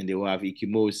and they will have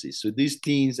ecchymosis. So these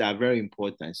things are very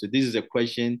important. So this is a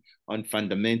question on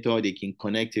fundamental. They can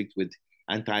connect it with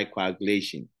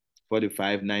anticoagulation.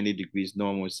 45, 90 degrees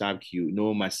normal sub-Q,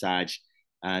 no massage,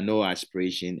 no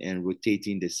aspiration, and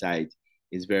rotating the side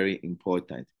is very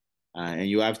important. And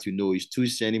you have to know it's 2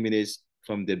 centimeters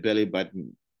from the belly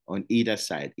button on either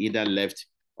side, either left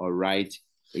or right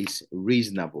is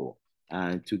reasonable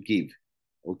to give.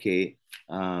 Okay,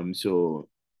 so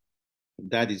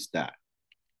that is that.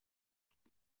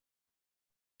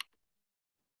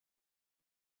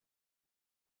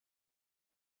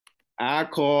 I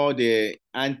call the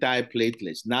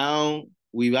anti-platelets. Now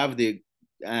we have the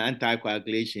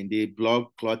anticoagulation. They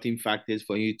block clotting factors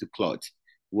for you to clot.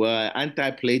 Well,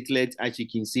 anti-platelets, as you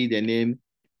can see the name,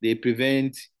 they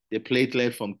prevent the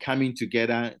platelet from coming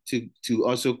together to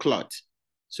also clot.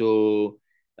 So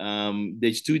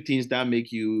there's 2 things that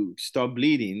make you stop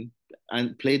bleeding,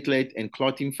 and platelet and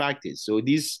clotting factors. So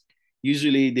these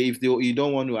usually, you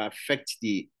don't want to affect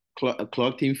the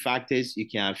clotting factors, you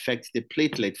can affect the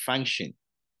platelet function.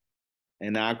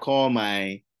 And I call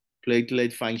my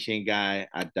platelet function guy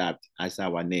ADAPT as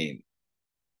our name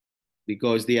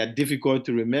because they are difficult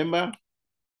to remember,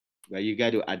 but you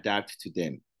got to adapt to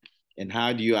them. And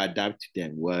how do you adapt to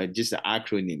them? Well, just an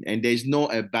acronym. And there's no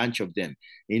a bunch of them.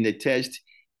 In the test,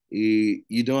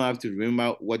 you don't have to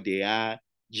remember what they are.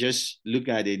 Just look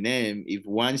at the name. If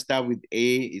one start with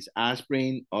A, is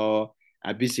aspirin or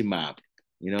abicimab.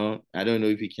 You know, I don't know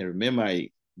if you can remember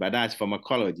it, but that's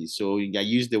pharmacology. So you can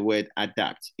use the word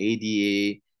adapt,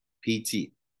 ADAPT.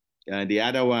 The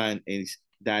other one is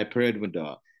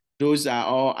dipyridamole. Those are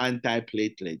all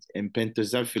antiplatelets and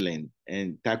pentoxaphylline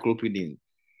and tacrolimus.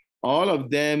 All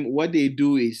of them, what they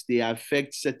do is they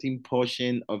affect certain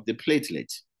portion of the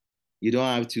platelets. You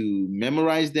don't have to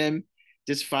memorize them.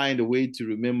 Just find a way to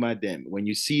remember them. When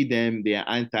you see them, they are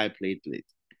antiplatelet.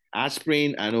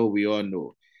 Aspirin, I know we all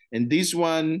know. And this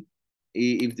one,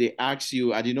 if they ask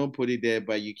you, I did not put it there,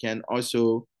 but you can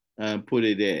also put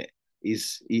it there.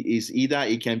 Is either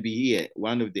it can be here,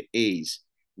 one of the A's,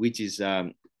 which is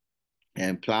and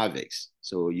Plavix.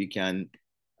 So you can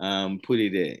put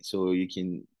it there. So you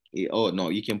can, oh no,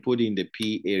 you can put it in the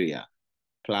P area,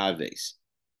 Plavix.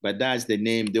 But that's the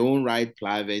name. They won't write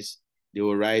Plavix. They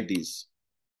will write this,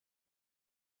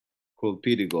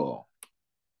 clopidogrel.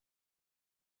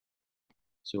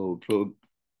 So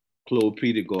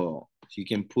clopidogrel. So you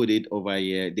can put it over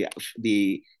here.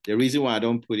 The reason why I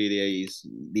don't put it there is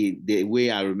the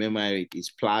way I remember it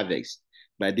is Plavix.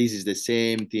 But this is the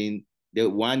same thing. The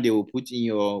one they will put in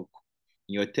your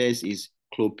test is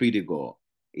clopidogrel.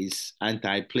 Is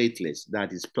antiplatelets.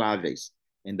 That is Plavix,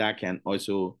 and that can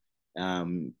also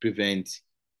prevent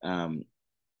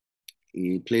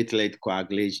platelet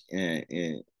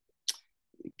coagulation,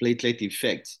 platelet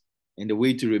effect. And the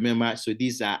way to remember, so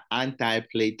these are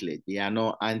anti-platelet. They are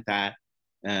not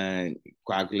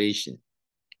anti-coagulation.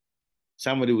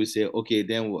 Somebody will say, okay,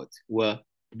 then what? Well,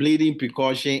 bleeding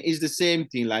precaution is the same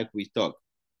thing like we talk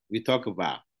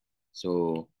about.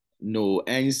 So no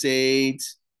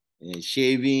NSAIDs,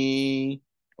 shaving,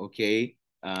 okay,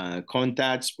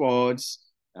 contact sports.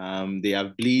 They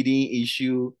have bleeding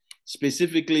issue.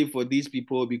 Specifically for these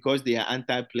people, because they are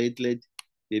anti-platelet,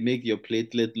 they make your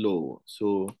platelet low.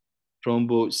 So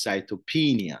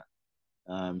thrombocytopenia.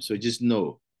 So just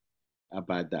know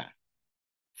about that.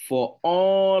 For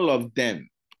all of them,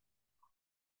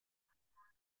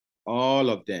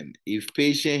 if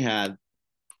patient had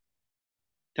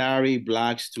tarry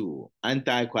black stool,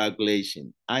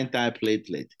 anticoagulation,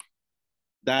 antiplatelet,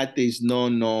 that is not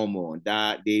normal,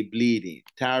 that they bleeding.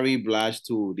 Tarry black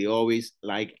stool, they always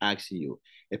like asking you.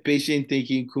 A patient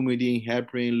taking Coumadin,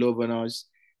 heparin, Lovenox,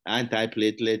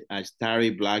 antiplatelet as tarry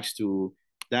black stool,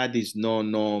 that is not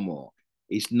normal.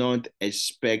 It's not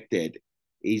expected.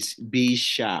 It's B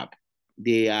sharp.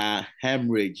 They are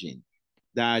hemorrhaging.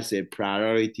 That's a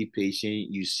priority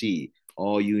patient you see,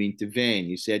 or you intervene.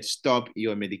 You said, stop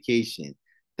your medication.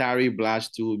 Tarry black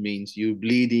stool means you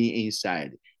bleeding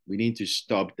inside. We need to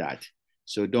stop that.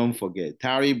 So don't forget,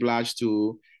 tarry black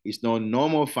stool is not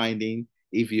normal finding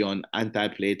if you're on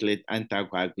antiplatelet,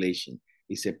 anticoagulation.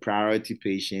 It's a priority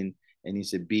patient and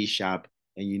it's a B sharp,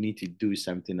 and you need to do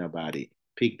something about it.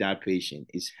 Pick that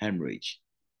patient. It's hemorrhage.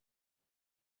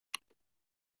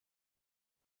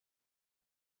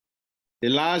 The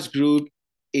last group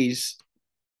is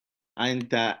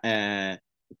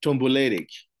thrombolytic.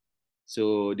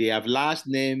 So they have last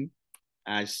name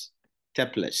as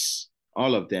Teples.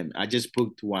 All of them. I just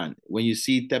put one. When you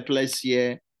see Teples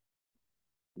here,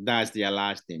 that's their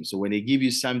last name. So when they give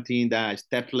you something that is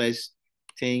Teples,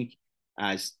 think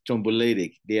as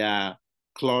thrombolytic. They are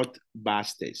clot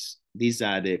busters. These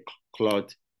are the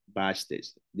clot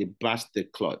busters. They bust the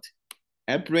clot.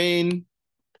 Heparin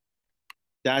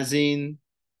doesn't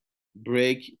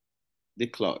break the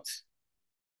clot.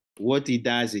 What it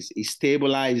does is it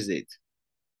stabilizes it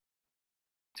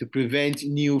to prevent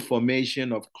new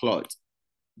formation of clot.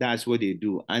 That's what they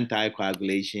do,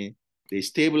 anticoagulation. They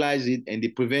stabilize it and they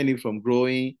prevent it from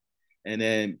growing and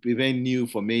then prevent new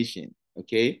formation,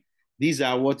 okay? These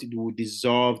are what it will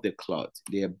dissolve the clot.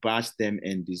 They burst them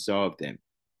and dissolve them.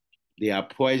 They are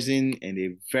poison and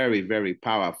they're very, very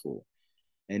powerful.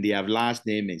 And their last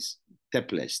name is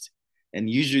Teplest. And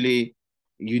usually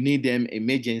you need them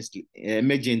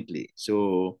emergently.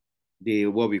 So they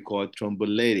what we call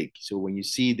thrombolytic. So when you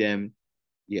see them,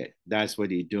 yeah, that's what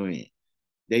they're doing.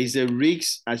 There is a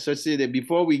risk associated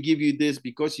before we give you this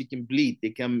because you can bleed. They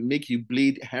can make you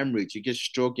bleed, hemorrhage, you get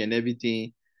stroke and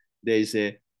everything. There is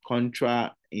a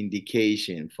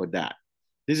contraindication for that.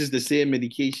 This is the same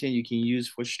medication you can use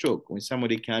for stroke. When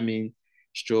somebody come in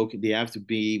stroke, they have to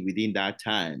be within that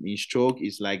time. In stroke,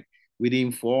 it's like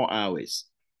within 4 hours.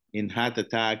 In heart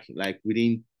attack, like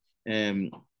within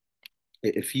a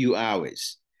few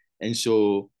hours. And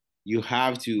so you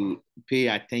have to pay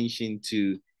attention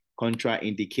to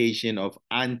contraindication of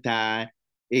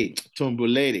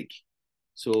thrombolytic.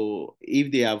 So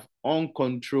if they have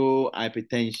uncontrolled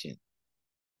hypertension,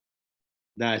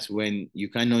 that's when you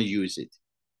cannot use it.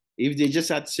 If they just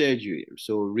had surgery,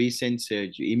 so recent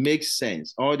surgery, it makes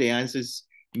sense. All the answers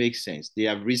make sense. They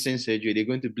have recent surgery, they're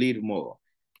going to bleed more.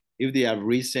 If they have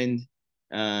recent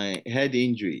head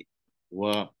injury,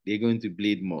 well, they're going to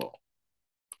bleed more.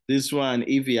 This one,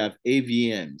 if you have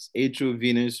AVMs, atrial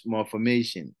venous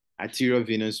malformation, arterial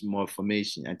venous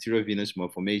malformation,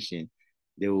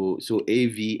 they will, so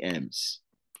AVMs,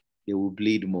 they will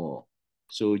bleed more.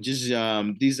 So just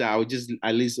these are, I'll just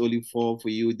at least only 4 for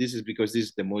you. This is because this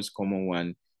is the most common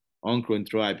one.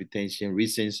 Uncontrolled hypertension,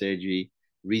 recent surgery,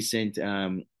 recent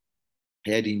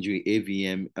head injury,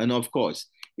 AVM, and of course,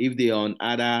 if they're on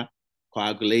other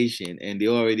coagulation and they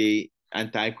already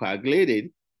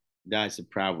anticoagulated, that's a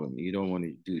problem. You don't want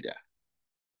to do that.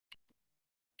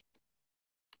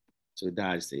 So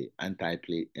that's the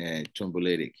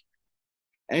thrombolytic.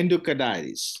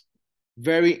 Endocarditis,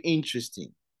 very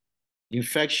interesting,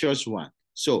 infectious one.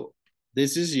 So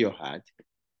this is your heart,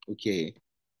 okay,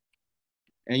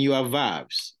 and you have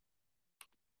valves.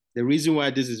 The reason why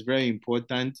this is very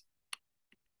important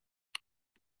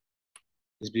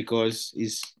is because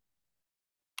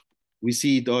we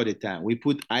see it all the time. We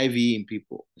put IV in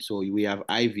people. So we have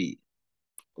IV,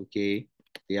 okay?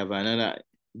 They have another,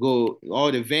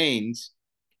 all the veins,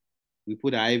 we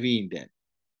put IV in them.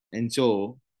 And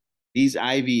so these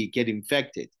IV get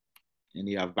infected and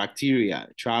you have bacteria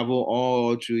travel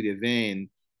all through the vein,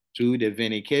 through the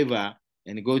vena cava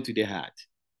and go to the heart.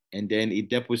 And then it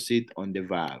deposits on the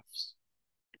valves.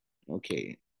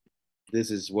 Okay,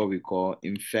 this is what we call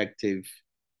infective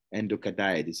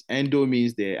endocarditis. Endo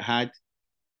means the heart,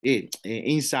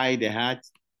 inside the heart,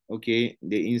 okay,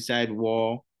 the inside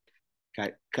wall,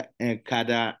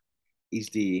 cada is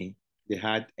the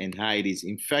heart, and hide is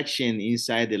infection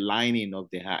inside the lining of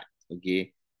the heart,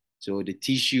 okay? So the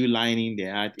tissue lining the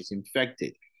heart is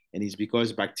infected, and it's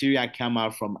because bacteria come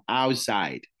out from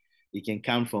outside. It can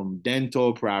come from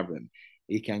dental problem.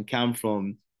 It can come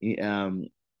from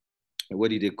what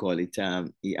do they call it?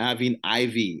 Having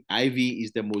IV. IV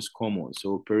is the most common.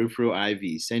 So peripheral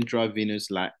IV, central venous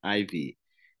IV,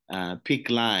 PICC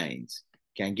lines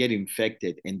can get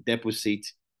infected and deposit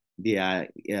their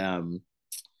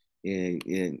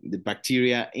the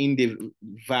bacteria in the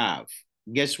valve.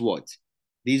 Guess what?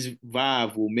 This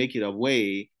valve will make it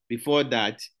away. Before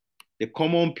that, the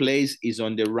common place is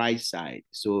on the right side.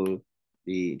 So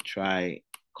the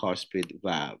tricuspid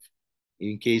valve.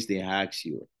 In case they ask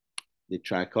you, the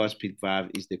tricuspid valve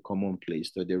is the common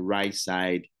place. So the right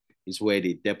side is where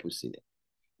they deposit it.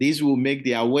 These will make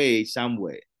their way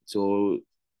somewhere. So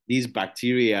these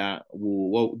bacteria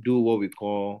will do what we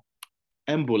call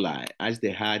emboli as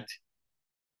the heart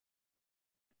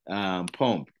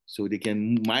pump. So they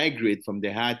can migrate from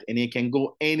the heart and it can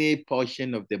go any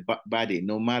portion of the body,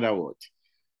 no matter what.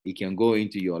 It can go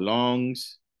into your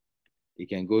lungs. It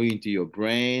can go into your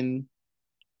brain.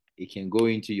 It can go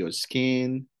into your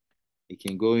skin. It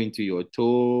can go into your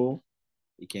toe.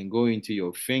 It can go into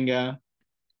your finger.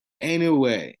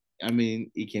 Anywhere. I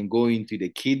mean, it can go into the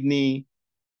kidney.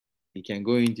 It can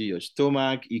go into your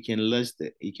stomach. You can list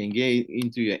it. It can get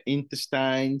into your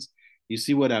intestines. You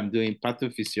see what I'm doing,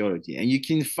 pathophysiology. And you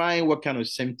can find what kind of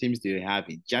symptoms they're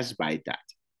having just by that.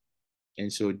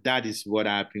 And so that is what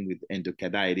happened with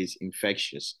endocarditis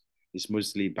infectious. It's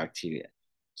mostly bacteria.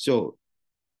 So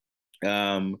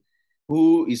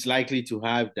who is likely to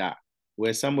have that?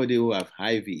 Well, somebody who have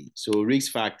IV. So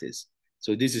risk factors.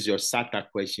 So this is your SATA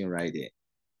question right there.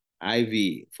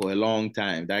 IV for a long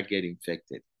time, that get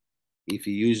infected. If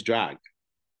you use drug,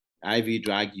 IV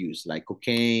drug use like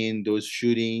cocaine, those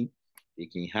shooting, you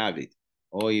can have it.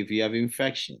 Or if you have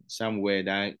infection somewhere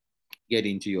that get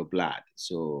into your blood.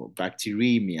 So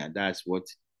bacteremia, that's what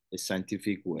the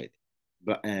scientific word.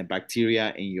 But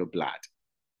bacteria in your blood.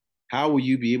 How will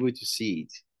you be able to see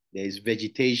it? There is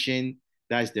vegetation.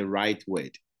 That's the right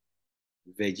word.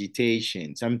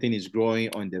 Vegetation. Something is growing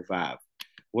on the valve.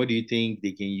 What do you think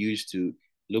they can use to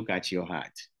look at your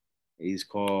heart? It's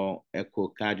called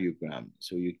echocardiogram.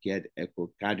 So you get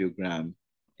echocardiogram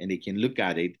and they can look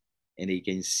at it and they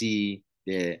can see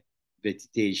the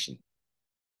vegetation.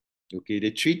 Okay,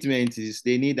 the treatment is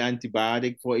they need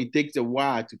antibiotic for it takes a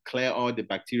while to clear all the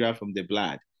bacteria from the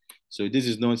blood. So this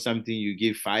is not something you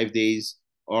give 5 days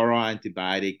oral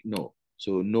antibiotic. No.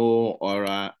 So no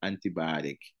oral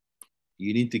antibiotic.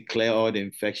 You need to clear all the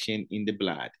infection in the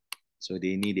blood. So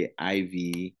they need an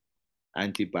IV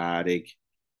antibiotic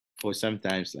for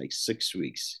sometimes like 6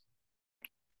 weeks.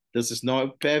 This is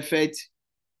not perfect.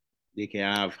 They can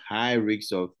have high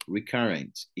risks of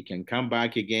recurrence. It can come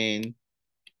back again.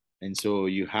 And so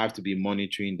you have to be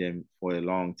monitoring them for a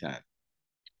long time.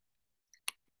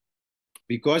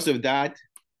 Because of that,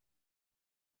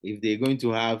 if they're going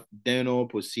to have dental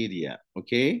procedure,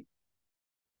 okay,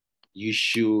 you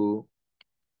should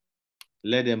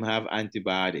let them have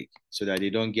antibiotic so that they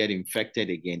don't get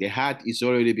infected again. The heart is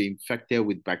already been infected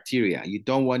with bacteria. You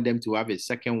don't want them to have a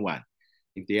second one.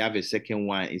 If they have a second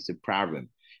one, it's a problem.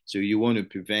 So you want to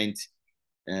prevent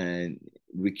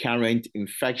recurrent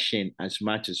infection as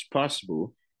much as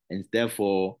possible. And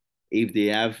therefore, if they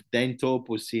have dental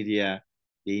procedure,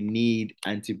 they need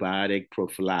antibiotic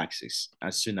prophylaxis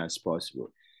as soon as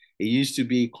possible. It used to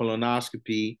be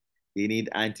colonoscopy, they need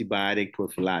antibiotic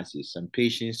prophylaxis. Some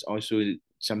patients also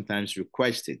sometimes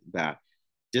request it, but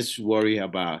just worry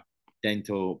about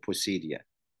dental procedure.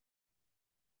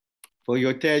 For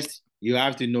your test, you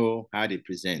have to know how they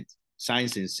present,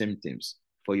 signs and symptoms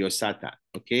for your SATA,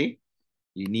 okay?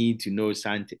 You need to know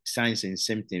signs and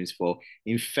symptoms for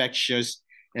infectious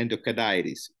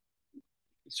endocarditis.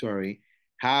 Sorry,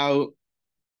 how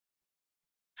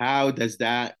does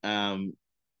that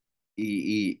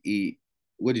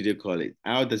what do they call it?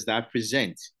 How does that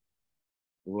present?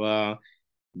 Well,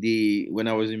 when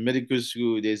I was in medical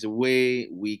school, there's a way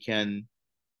we can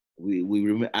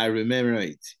I remember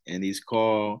it, and it's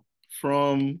called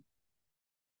from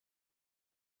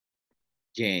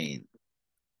Jane,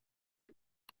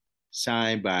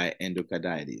 signed by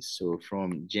endocarditis. So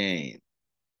from Jane,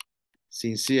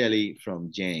 sincerely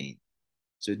from Jane.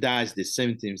 So that's the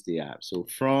symptoms they have. So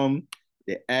from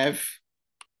the F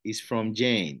is from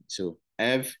Jane. So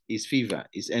F is fever,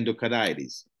 is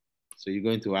endocarditis. So you're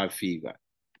going to have fever.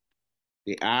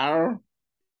 The R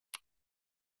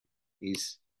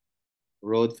is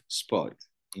road spot.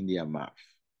 in their mouth.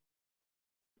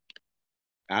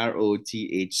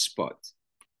 ROTH spot.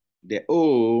 The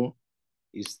O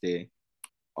is the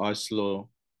Oslo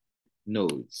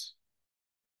nodes.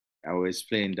 I will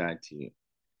explain that to you.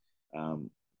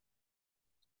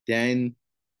 Then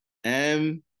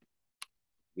M,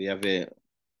 we have a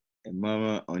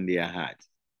murmur on their heart.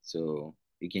 So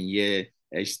you can hear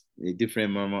a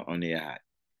different murmur on their heart.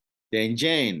 Then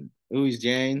Jane, who is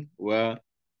Jane? Well,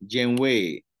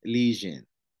 Janeway lesion.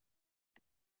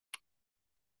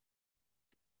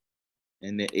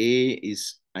 And the A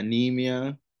is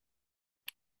anemia.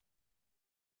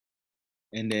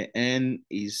 And the N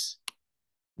is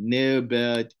nail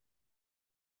bed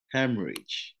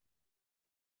hemorrhage.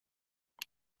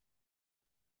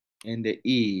 And the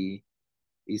E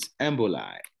is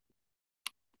emboli.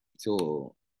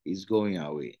 So it's going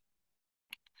away.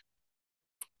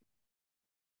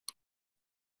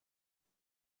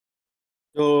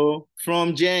 So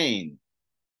from Jane,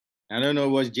 I don't know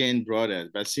what Jane brought us,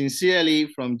 but sincerely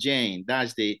from Jane,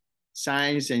 that's the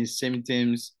signs and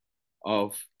symptoms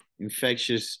of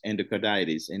infectious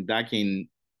endocarditis. And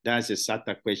that's a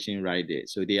SATA question right there.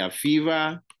 So they have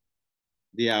fever,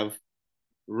 they have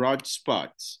rod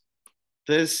spots.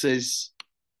 This is,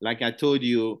 like I told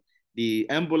you, the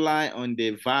emboli on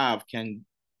the valve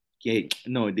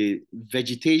the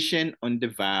vegetation on the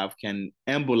valve can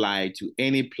emboli to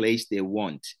any place they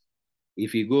want.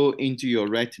 If you go into your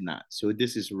retina, so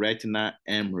this is retina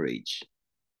hemorrhage.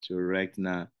 So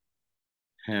retina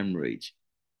hemorrhage,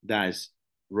 that's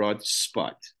rod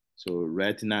spot. So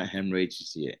retina hemorrhage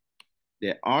is here.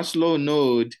 The Oslo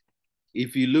node,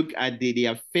 if you look at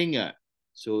their finger,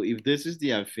 so if this is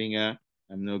their finger,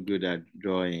 I'm not good at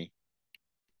drawing.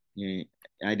 Yeah,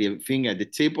 at their finger, the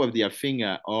tip of their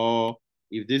finger, or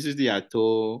if this is their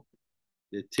toe,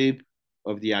 the tip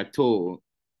of their toe,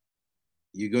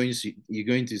 you're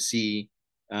going to see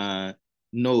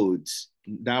nodes.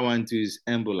 That one too is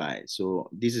emboli. So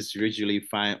this is usually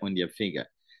fine on their finger.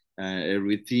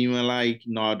 Erythema-like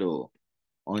nodule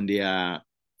on their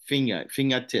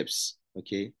fingertips.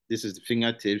 Okay, this is the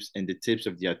fingertips and the tips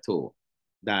of their toe.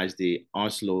 That's the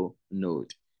Oslo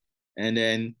node. And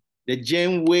then the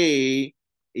Janeway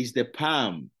is the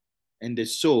palm and the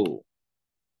sole.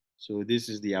 So this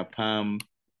is their palm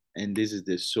and this is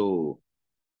the sole.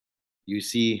 You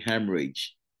see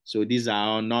hemorrhage. So these are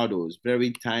all nodules,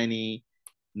 very tiny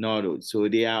nodules. So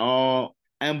they are all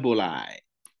emboli.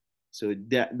 So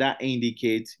that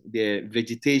indicates the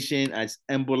vegetation has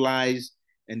embolized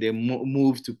and they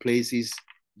move to places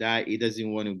that it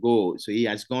doesn't want to go. So he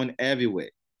has gone everywhere.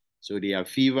 So they have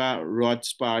fever, rod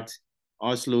spot,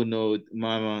 Oslo node,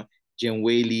 mama,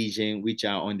 Janeway lesion, which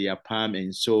are on their palm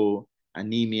and so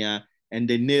anemia, and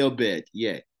the nail bed.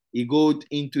 Yeah, it goes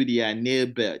into their nail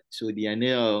bed. So their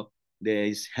nail, there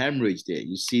is hemorrhage there.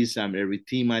 You see some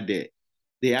erythema there.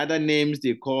 The other names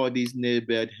they call this nail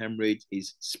bed hemorrhage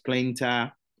is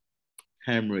splinter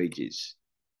hemorrhages.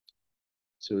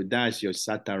 So that's your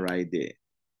SATA right there.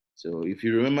 So if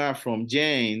you remember from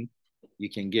Jane, you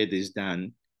can get this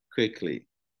done quickly.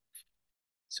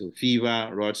 So fever,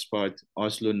 rod spot,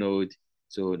 Oslo node,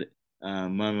 so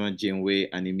mama Janeway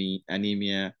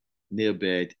anemia, nail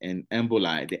bed, and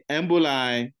emboli. The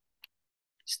emboli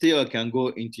still can go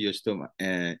into your stomach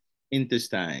and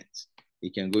intestines.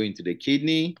 It can go into the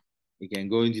kidney. It can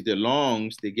go into the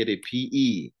lungs. They get a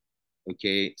PE.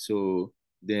 Okay, so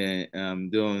then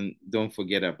don't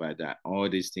forget about that. All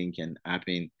these things can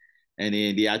happen, and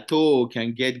then the atoll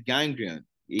can get gangrene.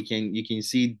 You can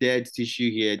see dead tissue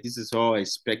here. This is all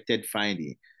expected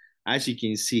finding. As you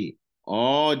can see,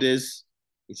 all this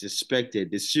is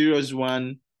expected. The serious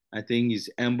one, I think, is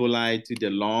emboli to the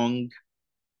lung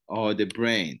or the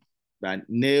brain. But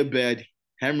nail bed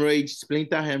hemorrhage,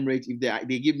 splinter hemorrhage, if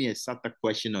they give me a SATA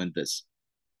question on this,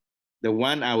 the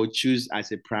one I would choose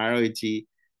as a priority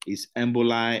is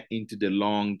emboli into the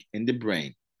lung and the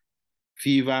brain.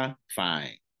 Fever,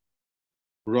 fine.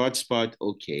 Rod spot,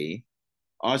 okay.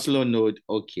 Oslo node,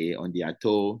 okay, on the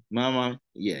atoll. Mama,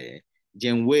 yeah.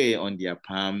 Janeway on their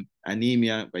palm.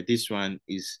 Anemia, but this one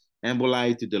is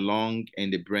emboli to the lung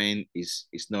and the brain is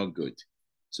not good.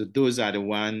 So those are the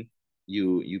one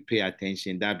you pay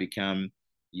attention. That become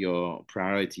your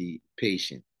priority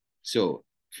patient. So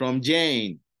from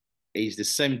Jane is the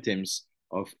symptoms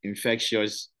of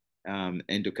infectious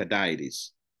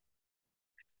endocarditis.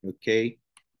 Okay.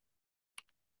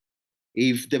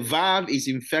 If the valve is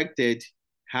infected,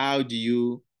 how do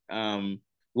you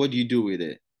what do you do with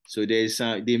it? So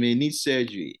they may need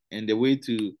surgery, and the way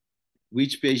to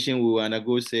which patient will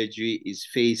undergo surgery is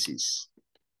phases,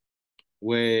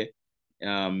 where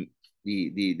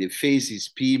the phase is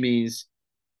P means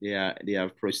they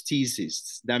have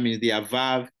prosthesis. That means their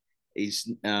valve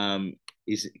is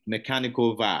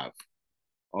mechanical valve.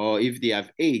 Or if they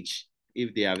have H,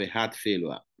 if they have a heart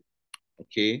failure,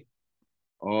 okay?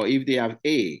 Or if they have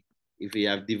A, if they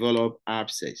have developed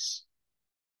abscess.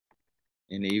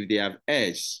 And if they have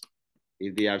S,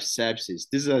 if they have sepsis.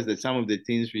 These are some of the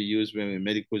things we use when we're in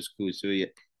medical school. So yeah,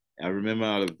 I remember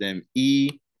all of them. E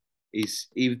is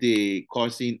if they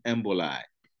causing emboli.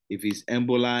 If it's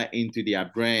emboli into their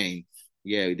brain,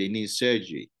 yeah, they need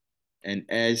surgery. And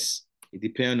S, it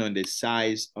depends on the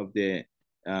size of the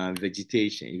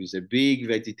vegetation. If it's a big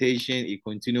vegetation, it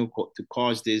continues to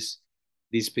cause this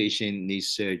patient needs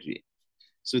surgery.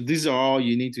 So these are all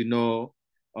you need to know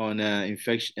on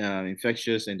infectious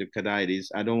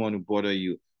endocarditis. I don't want to bother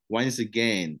you. Once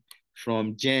again,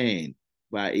 from Jane,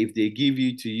 but if they give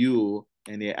you to you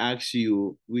and they ask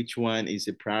you which one is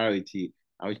a priority,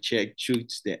 I'll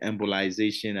choose the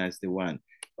embolization as the one.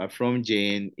 But from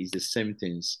Jane is the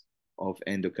symptoms of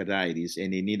endocarditis,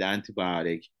 and they need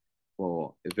antibiotic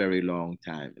for a very long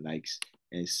time, like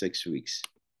in 6 weeks.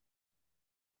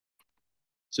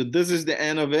 So this is the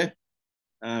end of it.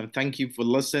 Thank you for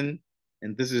listening.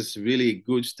 And this is really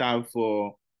good stuff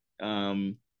for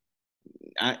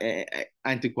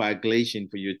anticoagulation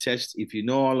for your test. If you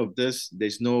know all of this,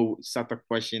 there's no sata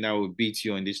question that will beat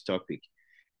you on this topic.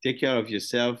 Take care of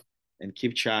yourself and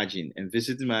keep charging. And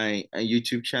visit my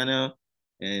YouTube channel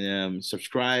and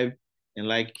subscribe and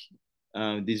like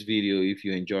this video if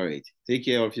you enjoy it. Take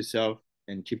care of yourself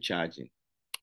and keep charging.